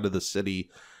squeeze out of the city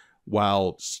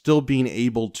while still being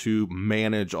able to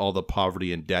manage all the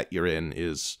poverty and debt you're in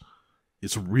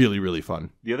it's really, really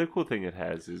fun. The other cool thing it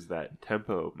has is that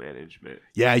tempo management.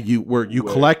 Yeah, you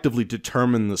collectively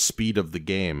determine the speed of the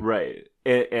game. Right.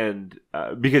 And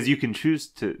because you can choose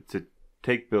to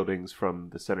take buildings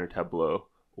from the center tableau,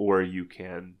 or you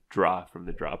can draw from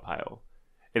the draw pile.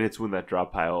 And it's when that draw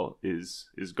pile is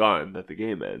gone that the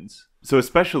game ends. So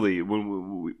especially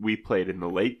when we played in the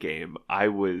late game, I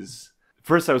was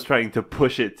trying to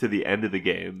push it to the end of the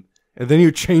game. And then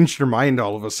you changed your mind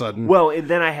all of a sudden. Well, and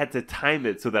then I had to time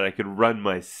it so that I could run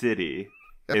my city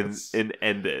and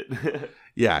end it.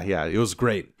 Yeah, it was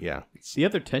great. Yeah. The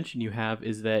other tension you have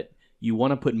is that you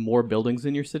want to put more buildings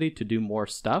in your city to do more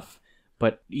stuff,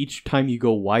 but each time you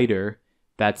go wider,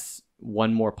 that's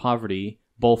one more poverty,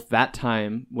 both that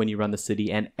time when you run the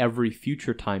city and every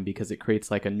future time, because it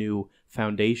creates like a new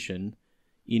foundation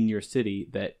in your city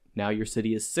that now your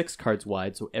city is 6 cards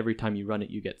wide. So every time you run it,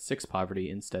 you get 6 poverty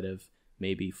instead of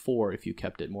maybe 4 if you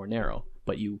kept it more narrow.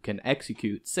 But you can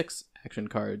execute 6 action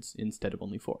cards instead of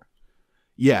only 4.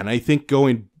 Yeah, and I think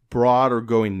going broad or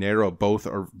going narrow, both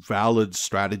are valid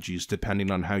strategies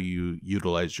depending on how you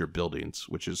utilize your buildings,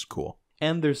 which is cool.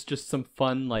 And there's just some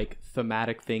fun, like,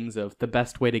 thematic things of the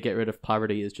best way to get rid of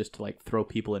poverty is just to, like, throw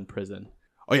people in prison.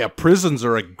 Oh, yeah. Prisons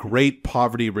are a great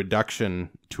poverty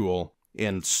reduction tool,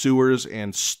 and sewers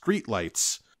and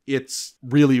streetlights. It's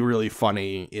really, really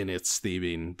funny in its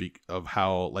theming of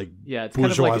how, like, it's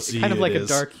bourgeoisie kind of like it a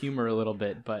dark humor a little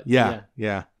bit, but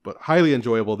yeah. But highly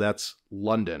enjoyable. That's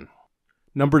London.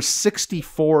 Number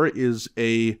 64 is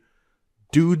a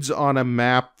dudes on a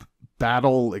map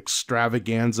battle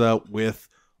extravaganza with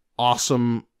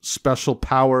awesome special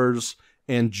powers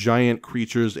and giant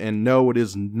creatures. And no, it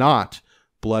is not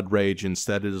Blood Rage.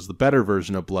 Instead, it is the better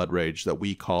version of Blood Rage that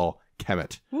we call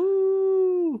Kemet.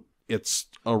 Woo! It's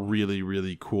a really,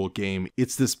 really cool game.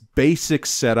 It's this basic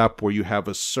setup where you have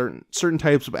a certain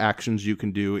types of actions you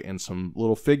can do and some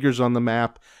little figures on the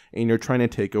map, and you're trying to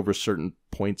take over certain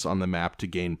points on the map to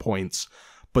gain points.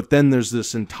 But then there's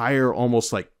this entire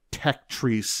almost like tech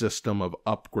tree system of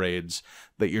upgrades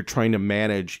that you're trying to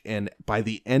manage, and by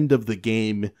the end of the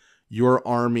game, your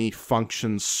army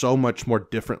functions so much more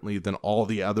differently than all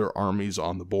the other armies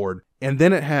on the board. And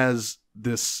then it has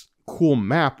this cool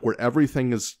map where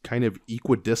everything is kind of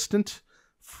equidistant.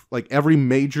 Like every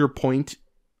major point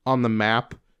on the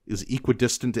map is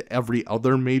equidistant to every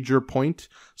other major point,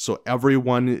 so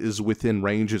everyone is within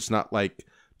range. It's not like,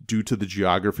 due to the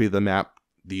geography of the map,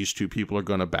 these 2 people are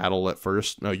going to battle at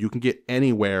first. No, you can get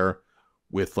anywhere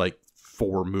with like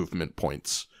 4 movement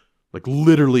points. Like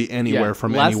literally anywhere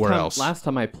from anywhere else. Last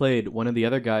time I played, one of the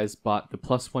other guys bought the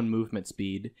 +1 movement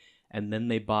speed, and then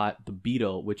they bought the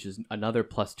Beetle, which is another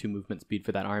 +2 movement speed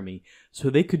for that army, so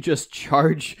they could just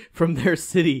charge from their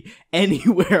city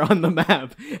anywhere on the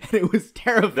map, and it was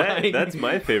terrifying. That's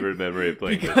my favorite memory of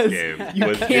playing because this game. you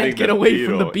was can't getting get the away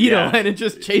from the Beetle, Yeah. and it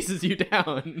just chases you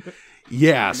down.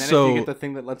 Yeah, And then so if you get the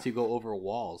thing that lets you go over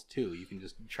walls too, you can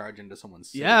just charge into someone's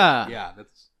city. Yeah. Yeah,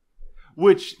 that's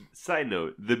Which, side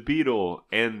note, the Beetle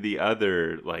and the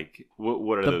other, like,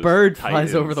 what are The those bird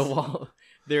titans? flies over the wall.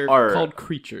 They're Are- called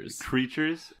creatures.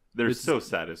 Creatures? They're It's- so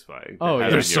satisfying. Oh, to yeah.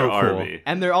 have They're in so your cool. army.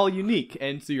 And they're all unique.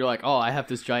 And so you're like, oh, I have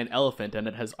this giant elephant and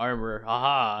it has armor.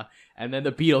 Haha. And then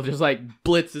the Beetle just like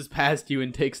blitzes past you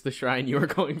and takes the shrine you were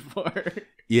going for.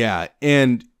 yeah,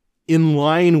 and in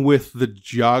line with the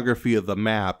geography of the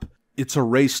map, it's a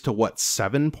race to what,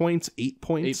 7 points, 8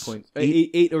 points, 8 points.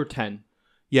 8 or 10.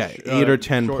 Yeah, 8 or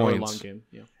 10 short or long points. game.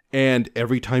 Yeah. And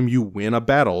every time you win a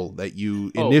battle that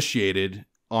you initiated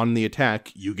on the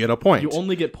attack, you get a point. You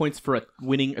only get points for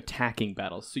winning attacking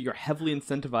battles. So you're heavily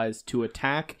incentivized to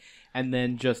attack and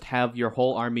then just have your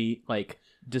whole army like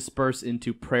disperse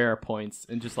into prayer points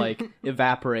and just like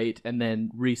evaporate and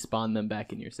then respawn them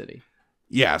back in your city.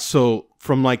 Yeah, so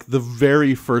from like the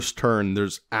very first turn,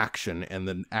 there's action, and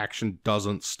then action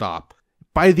doesn't stop.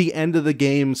 By the end of the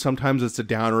game, sometimes it's a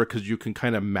downer because you can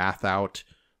kind of math out,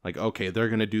 like, okay, they're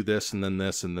going to do this, and then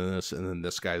this, and then this, and then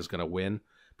this guy's going to win.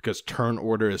 Because turn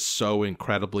order is so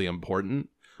incredibly important.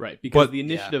 Right, because But- the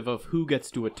initiative of who gets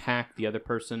to attack the other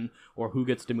person or who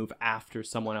gets to move after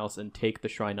someone else and take the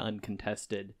shrine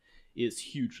uncontested is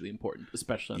hugely important,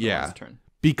 especially on the last turn.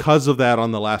 Because of that,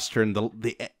 on the last turn,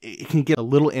 it can get a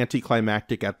little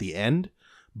anticlimactic at the end,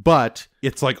 but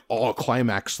it's like all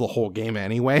climax the whole game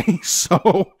anyway.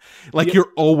 So, like,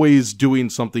 you're always doing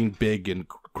something big and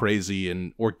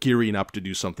crazy, or gearing up to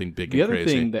do something big The and other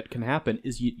crazy. thing that can happen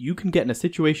is you can get in a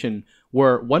situation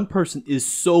where one person is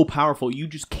so powerful you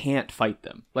just can't fight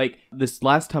them. Like this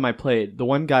last time I played, the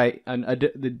one guy,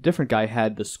 the different guy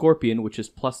had the Scorpion, which is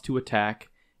 +2 attack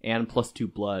and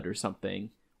 +2 blood or something.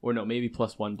 Or no, maybe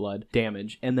 +1 blood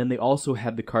damage. And then they also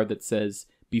had the card that says,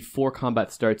 before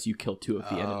combat starts, you kill 2 of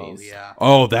the enemies. Yeah.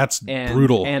 Oh, that's And,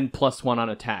 brutal. And +1 on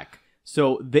attack.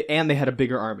 So they had a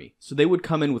bigger army. So they would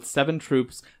come in with 7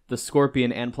 troops, the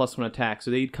Scorpion, and +1 attack.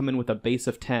 So they'd come in with a base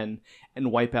of 10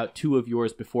 and wipe out 2 of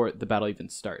yours before the battle even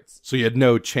starts. So you had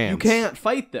no chance. You can't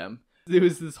fight them. There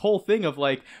was this whole thing of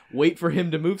like, wait for him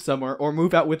to move somewhere or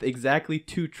move out with exactly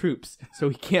 2 troops so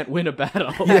he can't win a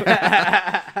battle.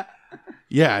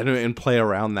 Yeah, and play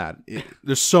around that.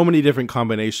 There's so many different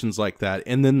combinations like that.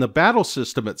 And then the battle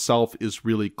system itself is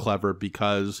really clever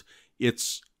because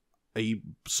it's a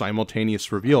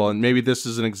simultaneous reveal. And maybe this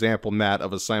is an example, Matt,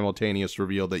 of a simultaneous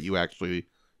reveal that you actually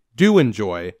do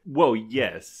enjoy. Well,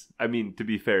 yes. I mean, to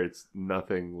be fair, it's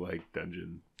nothing like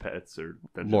Dungeon Pets or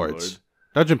Dungeon Lords. Lord.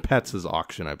 Dungeon Pets is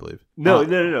auction, I believe. No.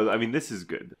 I mean, this is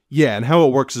good. Yeah, and how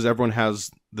it works is everyone has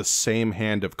the same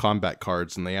hand of combat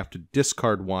cards, and they have to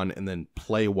discard one and then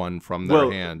play one from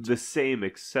their hand. The same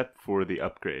except for the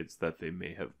upgrades that they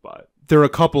may have bought. There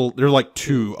are like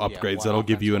 2 Yeah, upgrades one that'll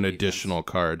give you an offense, one defense. additional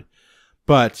card.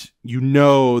 But you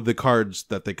know the cards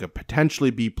that they could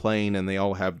potentially be playing, and they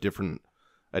all have different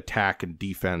attack and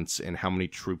defense and how many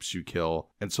troops you kill.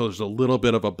 And so there's a little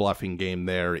bit of a bluffing game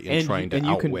there in trying to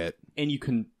outwit. And you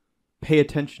can pay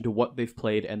attention to what they've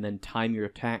played and then time your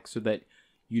attack so that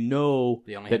you know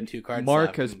They only that have 2 cards Marc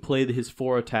left has and- played his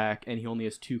 4 attack and he only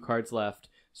has 2 cards left,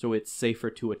 so it's safer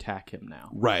to attack him now.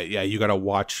 Right, yeah, you got to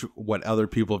watch what other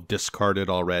people have discarded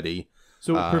already.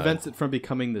 So it prevents it from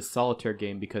becoming this solitaire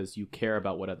game because you care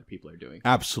about what other people are doing.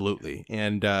 Absolutely.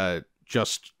 And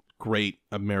just great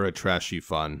Ameritrashy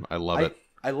fun. I love it.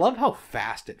 I love how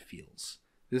fast it feels.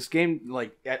 This game,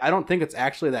 like, I don't think it's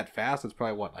actually that fast. It's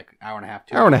probably, what, like an hour and a half,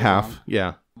 2 Hour and a hours half, long?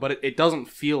 yeah. But it doesn't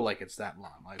feel like it's that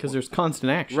long. Because there's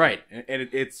constant action. Right, and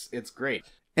it's great.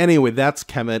 Anyway, that's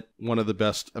Kemet, one of the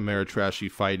best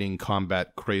Ameritrashy fighting,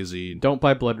 combat, crazy. Don't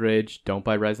buy Blood Rage. Don't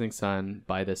buy Rising Sun.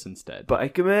 Buy this instead. But I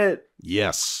commit.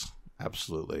 Yes,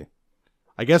 absolutely.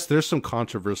 I guess there's some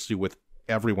controversy with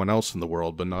everyone else in the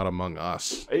world, but not among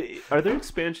us. Are there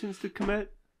expansions to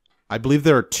commit? I believe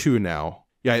there are 2 now.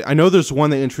 Yeah, I know there's one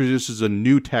that introduces a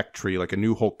new tech tree, like a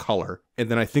new whole color.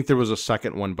 And then I think there was a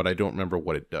second one, but I don't remember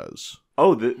what it does.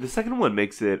 Oh, the second one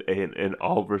makes it an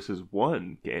all versus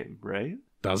one game, right?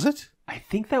 Does it? I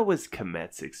think that was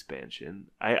Kemet's expansion.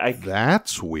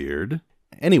 That's weird.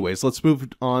 Anyways, let's move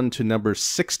on to number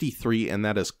 63, and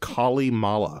that is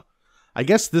Calimala. I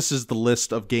guess this is the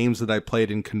list of games that I played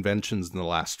in conventions in the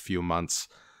last few months.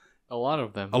 A lot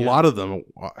of them. A lot of them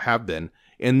have been.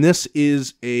 And this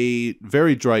is a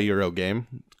very dry Euro game.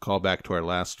 Call back to our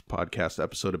last podcast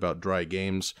episode about dry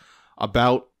games.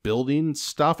 about building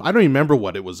stuff. I don't even remember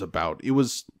what it was about. It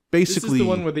was basically... This is the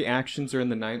one where the actions are in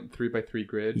the 3x3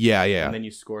 grid. Yeah. And then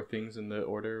you score things in the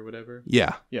order or whatever.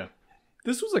 Yeah.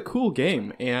 This was a cool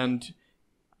game, and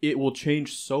it will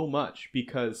change so much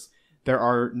because there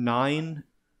are 9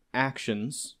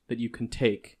 actions that you can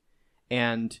take,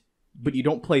 but you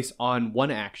don't place on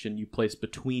one action, you place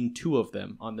between 2 of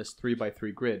them on this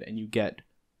 3x3 grid, and you get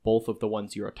both of the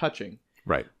ones you are touching.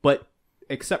 Right. But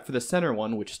except for the center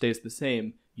one, which stays the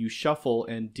same, you shuffle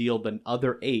and deal the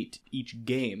other 8 each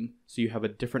game, so you have a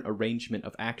different arrangement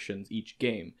of actions each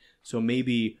game. So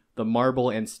maybe the marble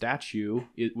and statue,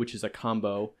 which is a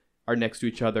combo, are next to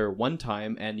each other one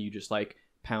time, and you just like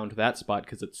pound that spot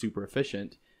because it's super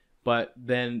efficient. But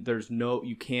then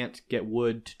you can't get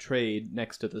wood to trade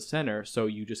next to the center, so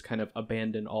you just kind of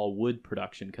abandon all wood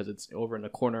production because it's over in a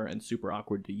corner and super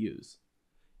awkward to use.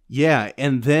 Yeah,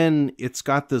 and then it's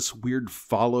got this weird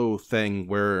follow thing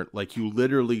where like you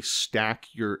literally stack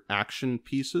your action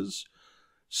pieces.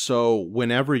 So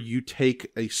whenever you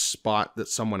take a spot that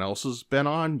someone else has been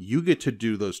on, you get to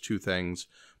do those 2 things,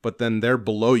 but then they're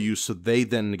below you, so they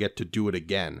then get to do it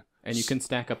again. And you can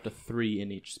stack up to 3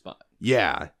 in each spot.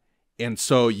 Yeah. And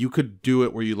so you could do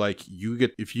it where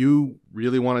if you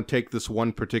really want to take this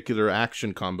one particular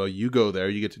action combo, you go there,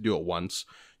 you get to do it once.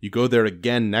 You go there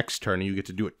again next turn, and you get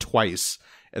to do it twice.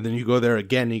 And then you go there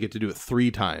again, and you get to do it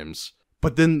 3 times.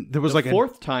 But then there was the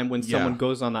 4th time when someone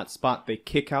goes on that spot, they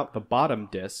kick out the bottom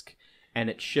disc,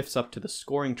 and it shifts up to the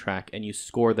scoring track, and you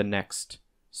score the next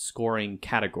scoring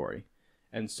category.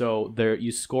 And so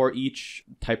you score each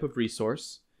type of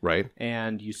resource. Right.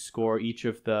 And you score each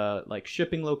of the like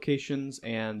shipping locations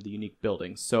and the unique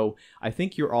buildings. So I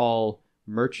think you're all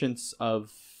merchants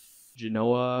of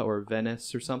Genoa or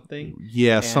Venice or something.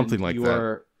 Yeah, something like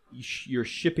that. You're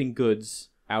shipping goods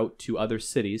out to other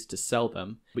cities to sell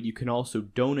them, but you can also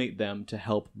donate them to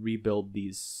help rebuild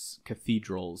these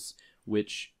cathedrals,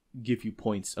 which give you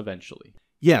points eventually.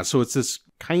 Yeah, so it's this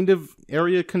kind of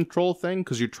area control thing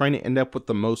because you're trying to end up with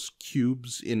the most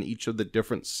cubes in each of the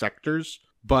different sectors.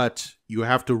 But you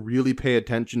have to really pay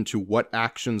attention to what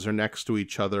actions are next to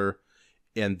each other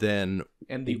and then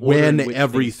when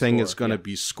everything is going to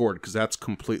be scored, because that's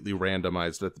completely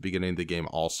randomized at the beginning of the game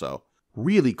also.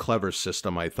 Really clever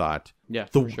system, I thought. Yeah,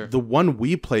 for sure. The one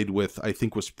we played with, I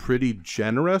think, was pretty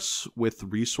generous with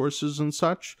resources and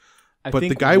such. I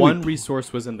think one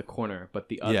resource was in the corner, but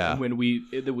the other,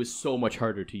 it was so much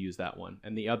harder to use that one,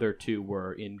 and the other 2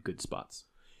 were in good spots.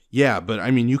 Yeah, but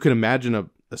I mean, you can imagine a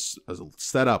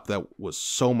setup that was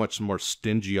so much more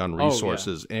stingy on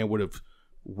resources, and it would have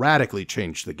radically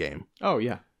changed the game. Oh,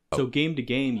 yeah. So game to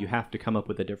game, you have to come up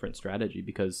with a different strategy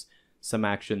because some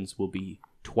actions will be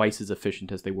twice as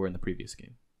efficient as they were in the previous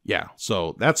game. Yeah,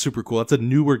 so that's super cool. That's a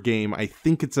newer game. I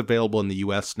think it's available in the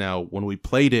US now. When we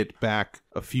played it back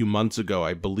a few months ago,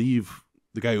 I believe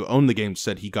the guy who owned the game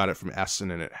said he got it from Essen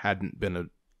and it hadn't been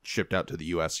shipped out to the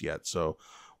US yet. So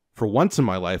for once in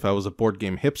my life, I was a board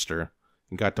game hipster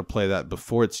and got to play that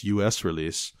before its US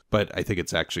release. But I think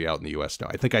it's actually out in the US now.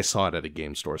 I think I saw it at a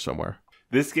game store somewhere.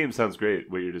 This game sounds great,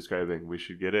 what you're describing. We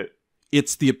should get it.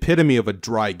 It's the epitome of a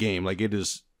dry game. Like, it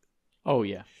is... Oh,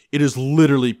 yeah. It is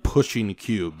literally pushing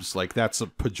cubes. Like, that's a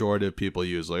pejorative people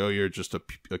use. Like, oh, you're just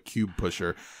a cube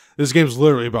pusher. This game's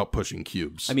literally about pushing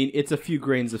cubes. I mean, it's a few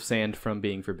grains of sand from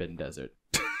being Forbidden Desert.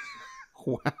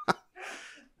 Wow.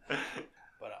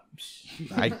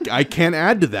 I can't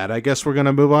add to that. I guess we're going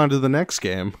to move on to the next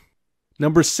game.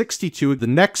 Number 62, the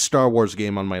next Star Wars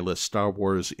game on my list, Star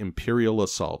Wars Imperial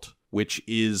Assault, which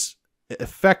is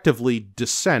effectively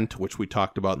Descent, which we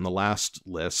talked about in the last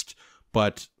list,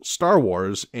 but Star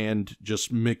Wars and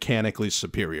just mechanically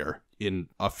superior in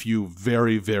a few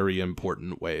very, very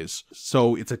important ways.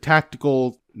 So it's a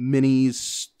tactical mini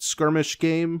skirmish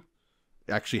game.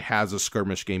 It actually has a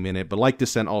skirmish game in it, but like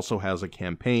Descent also has a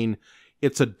campaign.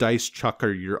 It's a dice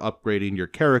chucker. You're upgrading your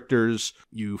characters.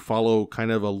 You follow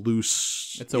kind of a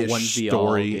loose It's a 1v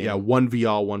story. game. Yeah,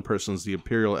 1v. One person's the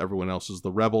Imperial, everyone else is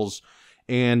the Rebels.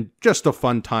 And just a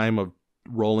fun time of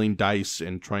rolling dice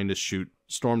and trying to shoot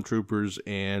stormtroopers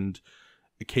and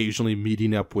occasionally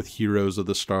meeting up with heroes of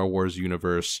the Star Wars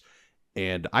universe.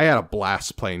 And I had a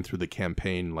blast playing through the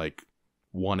campaign like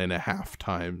 1.5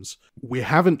 times. We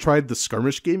haven't tried the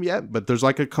skirmish game yet, but there's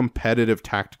like a competitive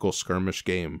tactical skirmish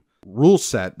game rule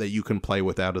set that you can play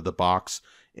with out of the box,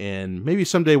 and maybe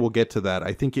someday we'll get to that.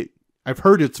 I've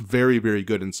heard it's very, very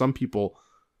good, and some people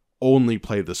only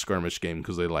play the skirmish game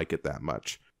because they like it that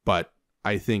much. But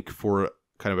I think for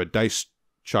kind of a dice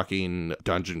chucking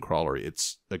dungeon crawler,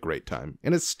 it's a great time,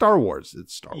 and it's Star Wars.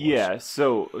 Yeah.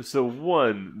 So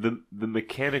one, the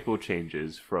mechanical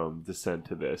changes from Descent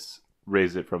to this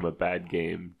raise it from a bad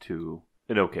game to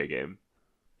an okay game.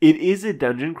 It is a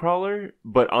dungeon crawler,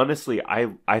 but honestly,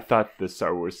 I thought the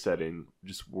Star Wars setting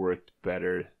just worked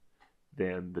better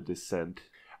than the Descent.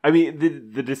 I mean,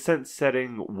 the Descent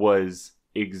setting was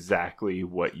exactly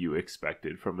what you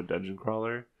expected from a dungeon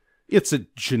crawler. It's a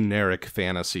generic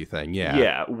fantasy thing, yeah.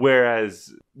 Yeah,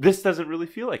 whereas this doesn't really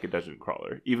feel like a dungeon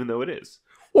crawler, even though it is.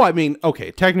 Well, I mean, okay,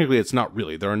 technically it's not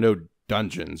really. There are no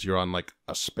dungeons. You're on, like,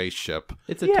 a spaceship.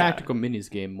 It's a tactical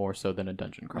minis game more so than a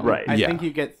dungeon crawler. Right. I think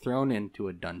you get thrown into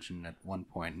a dungeon at one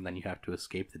point, and then you have to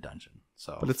escape the dungeon.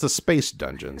 So, But it's a space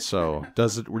dungeon, so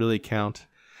does it really count?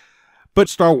 But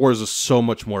Star Wars is so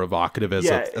much more evocative as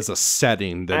a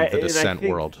setting than the Descent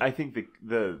world. I think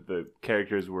the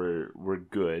characters were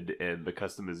good, and the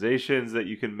customizations that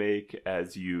you can make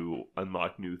as you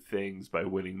unlock new things by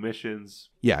winning missions.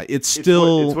 Yeah, it's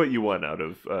what you want out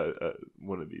of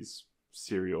one of these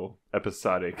serial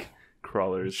episodic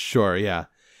crawlers. Sure, yeah.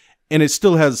 And it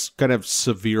still has kind of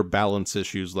severe balance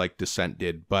issues like Descent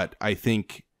did, but I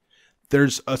think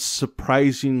there's a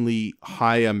surprisingly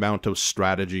high amount of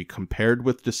strategy compared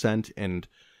with Descent, and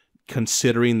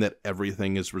considering that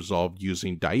everything is resolved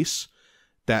using dice,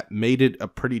 that made it a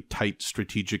pretty tight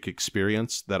strategic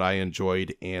experience that I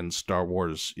enjoyed, and Star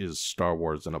Wars is Star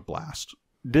Wars and a blast.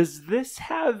 Does this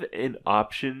have an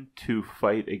option to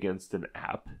fight against an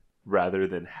app rather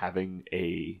than having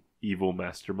a evil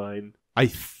mastermind? I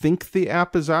think the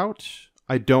app is out.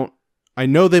 I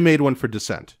know they made one for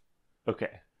Descent.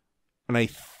 Okay. And I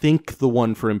think the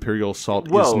one for Imperial Assault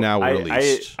is now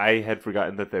released. I had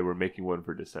forgotten that they were making one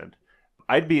for Descent.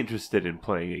 I'd be interested in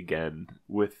playing again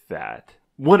with that.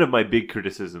 One of my big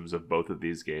criticisms of both of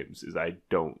these games is I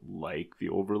don't like the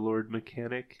Overlord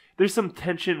mechanic. There's some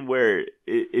tension where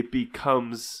it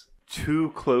becomes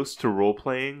too close to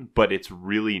role-playing, but it's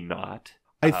really not.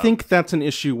 I think that's an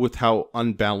issue with how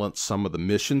unbalanced some of the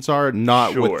missions are,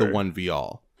 not with the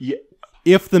 1v-all. Yeah,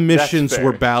 if the missions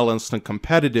were balanced and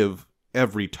competitive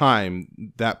every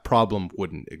time, that problem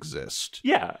wouldn't exist.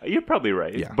 Yeah, you're probably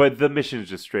right. Yeah. But the missions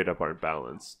just straight up aren't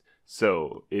balanced.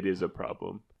 So it is a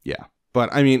problem. Yeah. But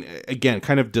I mean, again,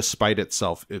 kind of despite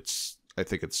itself, I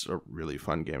think it's a really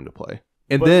fun game to play.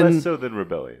 And but then less so than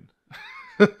Rebellion.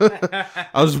 I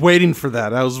was waiting for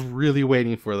that. I was really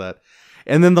waiting for that.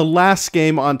 And then the last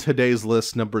game on today's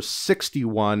list, number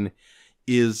 61,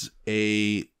 is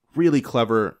a really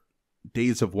clever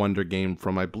Days of Wonder game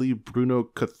from, I believe, Bruno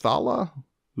Cathala,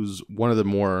 who's one of the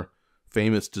more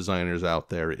famous designers out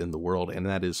there in the world, and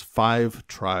that is 5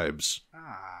 Tribes.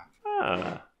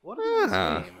 What is this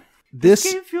game?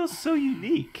 This game feels so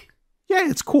unique. Yeah,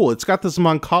 it's cool. It's got this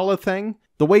Mancala thing.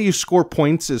 The way you score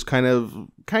points is kind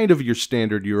of your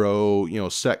standard Euro,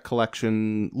 set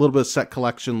collection, a little bit of set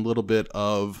collection, a little bit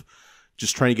of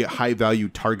just trying to get high value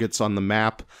targets on the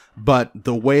map. But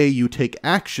the way you take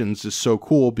actions is so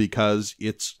cool because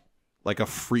it's like a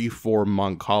free-form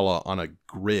Mancala on a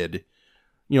grid,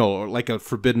 like a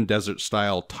Forbidden Desert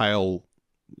style tile.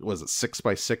 Was it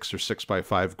 6x6 or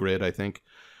 6x5 grid? I think.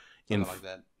 Something like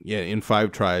that. Yeah, in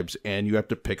 5 Tribes, and you have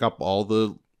to pick up all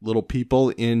the little people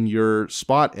in your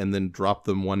spot and then drop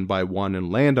them one by one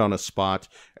and land on a spot,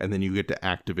 and then you get to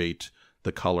activate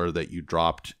the color that you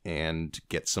dropped and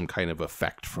get some kind of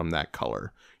effect from that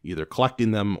color, either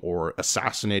collecting them or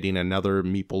assassinating another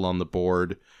meeple on the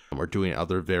board or doing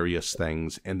other various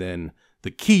things. And then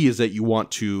the key is that you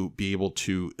want to be able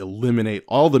to eliminate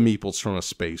all the meeples from a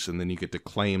space, and then you get to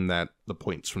claim the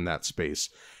points from that space.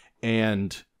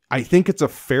 And I think it's a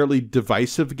fairly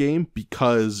divisive game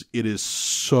because it is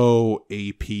so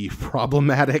AP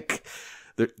problematic.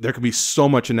 There can be so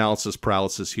much analysis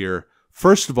paralysis here.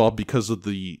 First of all, because of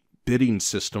the bidding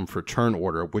system for turn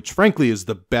order, which frankly is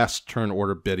the best turn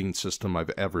order bidding system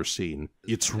I've ever seen.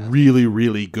 It's really,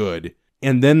 really good.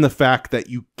 And then the fact that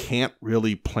you can't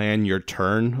really plan your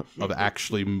turn of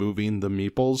actually moving the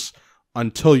meeples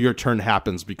until your turn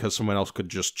happens because someone else could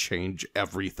just change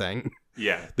everything.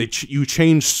 Yeah. You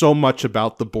change so much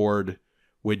about the board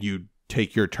when you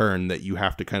take your turn that you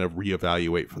have to kind of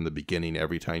reevaluate from the beginning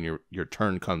every time your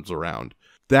turn comes around.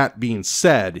 That being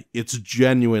said, it's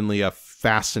genuinely a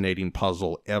fascinating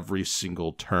puzzle every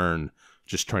single turn,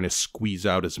 just trying to squeeze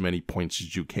out as many points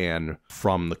as you can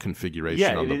from the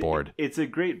configuration on the board. It's a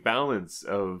great balance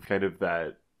of kind of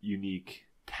that unique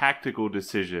tactical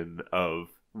decision of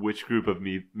which group of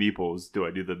meeples do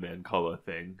I do the Mancala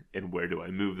thing, and where do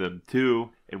I move them to,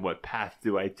 and what path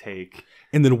do I take?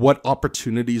 And then what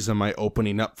opportunities am I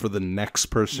opening up for the next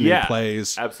person who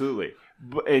plays? Absolutely.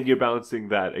 And you're balancing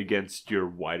that against your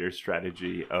wider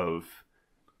strategy of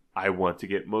I want to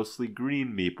get mostly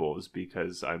green meeples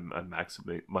because I'm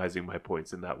maximizing my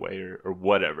points in that way or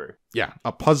whatever. Yeah,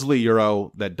 a puzzly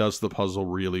Euro that does the puzzle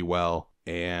really well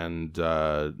and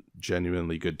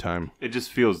genuinely good time. It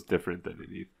just feels different than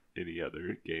any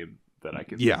other game that I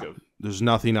can think of. There's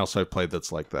nothing else I've played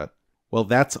that's like that. Well,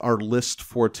 that's our list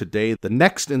for today. The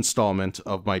next installment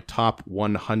of my top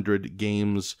 100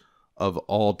 games of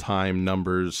all time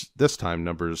numbers, this time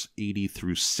numbers 80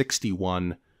 through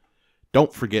 61.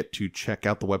 Don't forget to check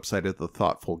out the website at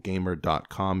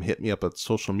thethoughtfulgamer.com. Hit me up at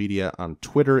social media on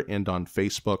Twitter and on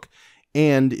Facebook.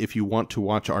 And if you want to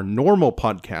watch our normal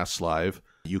podcasts live,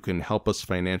 you can help us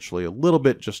financially a little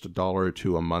bit, just $1 or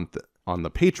 $2 a month on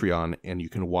the Patreon, and you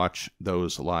can watch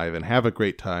those live and have a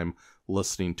great time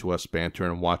listening to us banter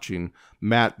and watching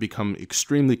Matt become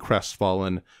extremely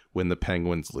crestfallen when the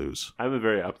Penguins lose. I'm a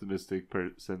very optimistic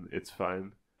person. It's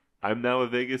fine. I'm now a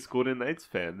Vegas Golden Knights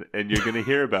fan, and you're going to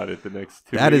hear about it the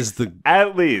next 2 weeks.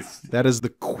 At least. That is the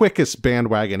quickest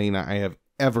bandwagoning I have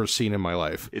ever seen in my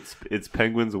life. It's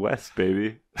Penguins West,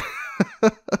 baby.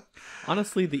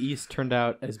 Honestly, the East turned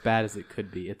out as bad as it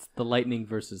could be. It's the Lightning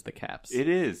versus the Caps. It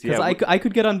is, yeah. Because I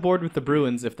could get on board with the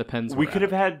Bruins if the Pens were We could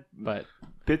have had but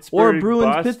Pittsburgh, or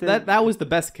Bruins. Boston. That was the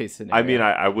best case scenario. I mean,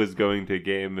 I was going to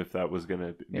game if that was going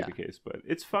to be the case, but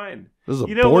it's fine. This is a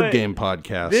board game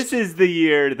podcast. This is the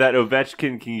year that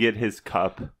Ovechkin can get his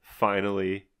cup,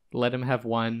 finally. Let him have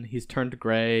one. He's turned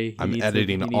gray. I'm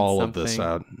editing all of this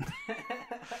out.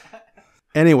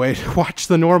 Anyway, watch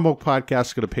the normal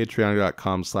podcast. Go to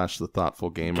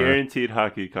patreon.com/thethoughtfulgamer. Guaranteed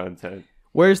hockey content.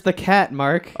 Where's the cat,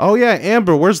 Mark? Oh yeah,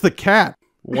 Amber, where's the cat?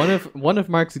 One of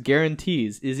Mark's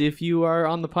guarantees is if you are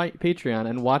on the Patreon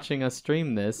and watching us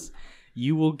stream this,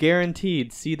 you will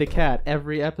guaranteed see the cat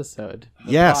every episode.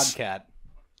 Yes. Podcat.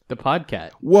 The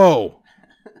podcat. Whoa.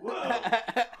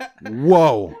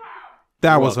 Whoa.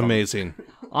 That was amazing.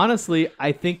 Honestly,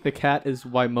 I think the cat is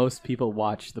why most people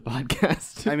watch the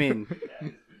podcast. I mean,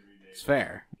 it's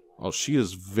fair. Well, she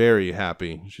is very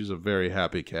happy. She's a very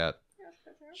happy cat.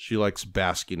 She likes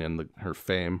basking in her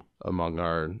fame among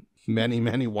our many,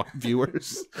 many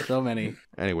viewers. So many.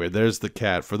 Anyway, there's the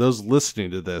cat. For those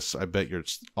listening to this, I bet you're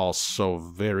all so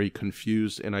very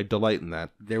confused, and I delight in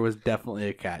that. There was definitely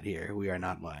a cat here. We are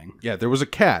not lying. Yeah, there was a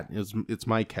cat. It's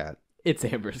my cat. It's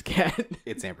Amber's cat.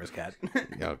 It's Amber's cat.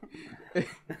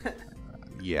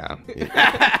 Yeah.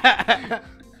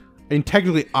 And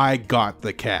technically, I got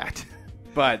the cat.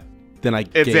 But then I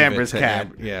it's gave Amber's it to cat.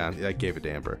 Amber. Yeah, I gave it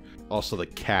to Amber. Also, the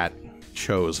cat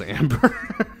chose Amber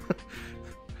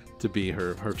to be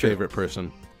her favorite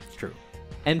person. It's true.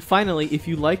 And finally, if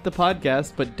you like the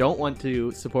podcast but don't want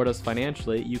to support us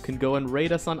financially, you can go and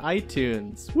rate us on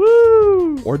iTunes.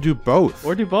 Woo! Or do both.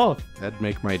 Or do both. That'd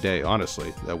make my day,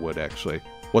 honestly. That would, actually.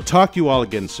 We'll talk to you all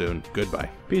again soon. Goodbye.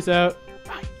 Peace out.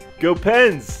 Go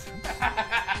Pens!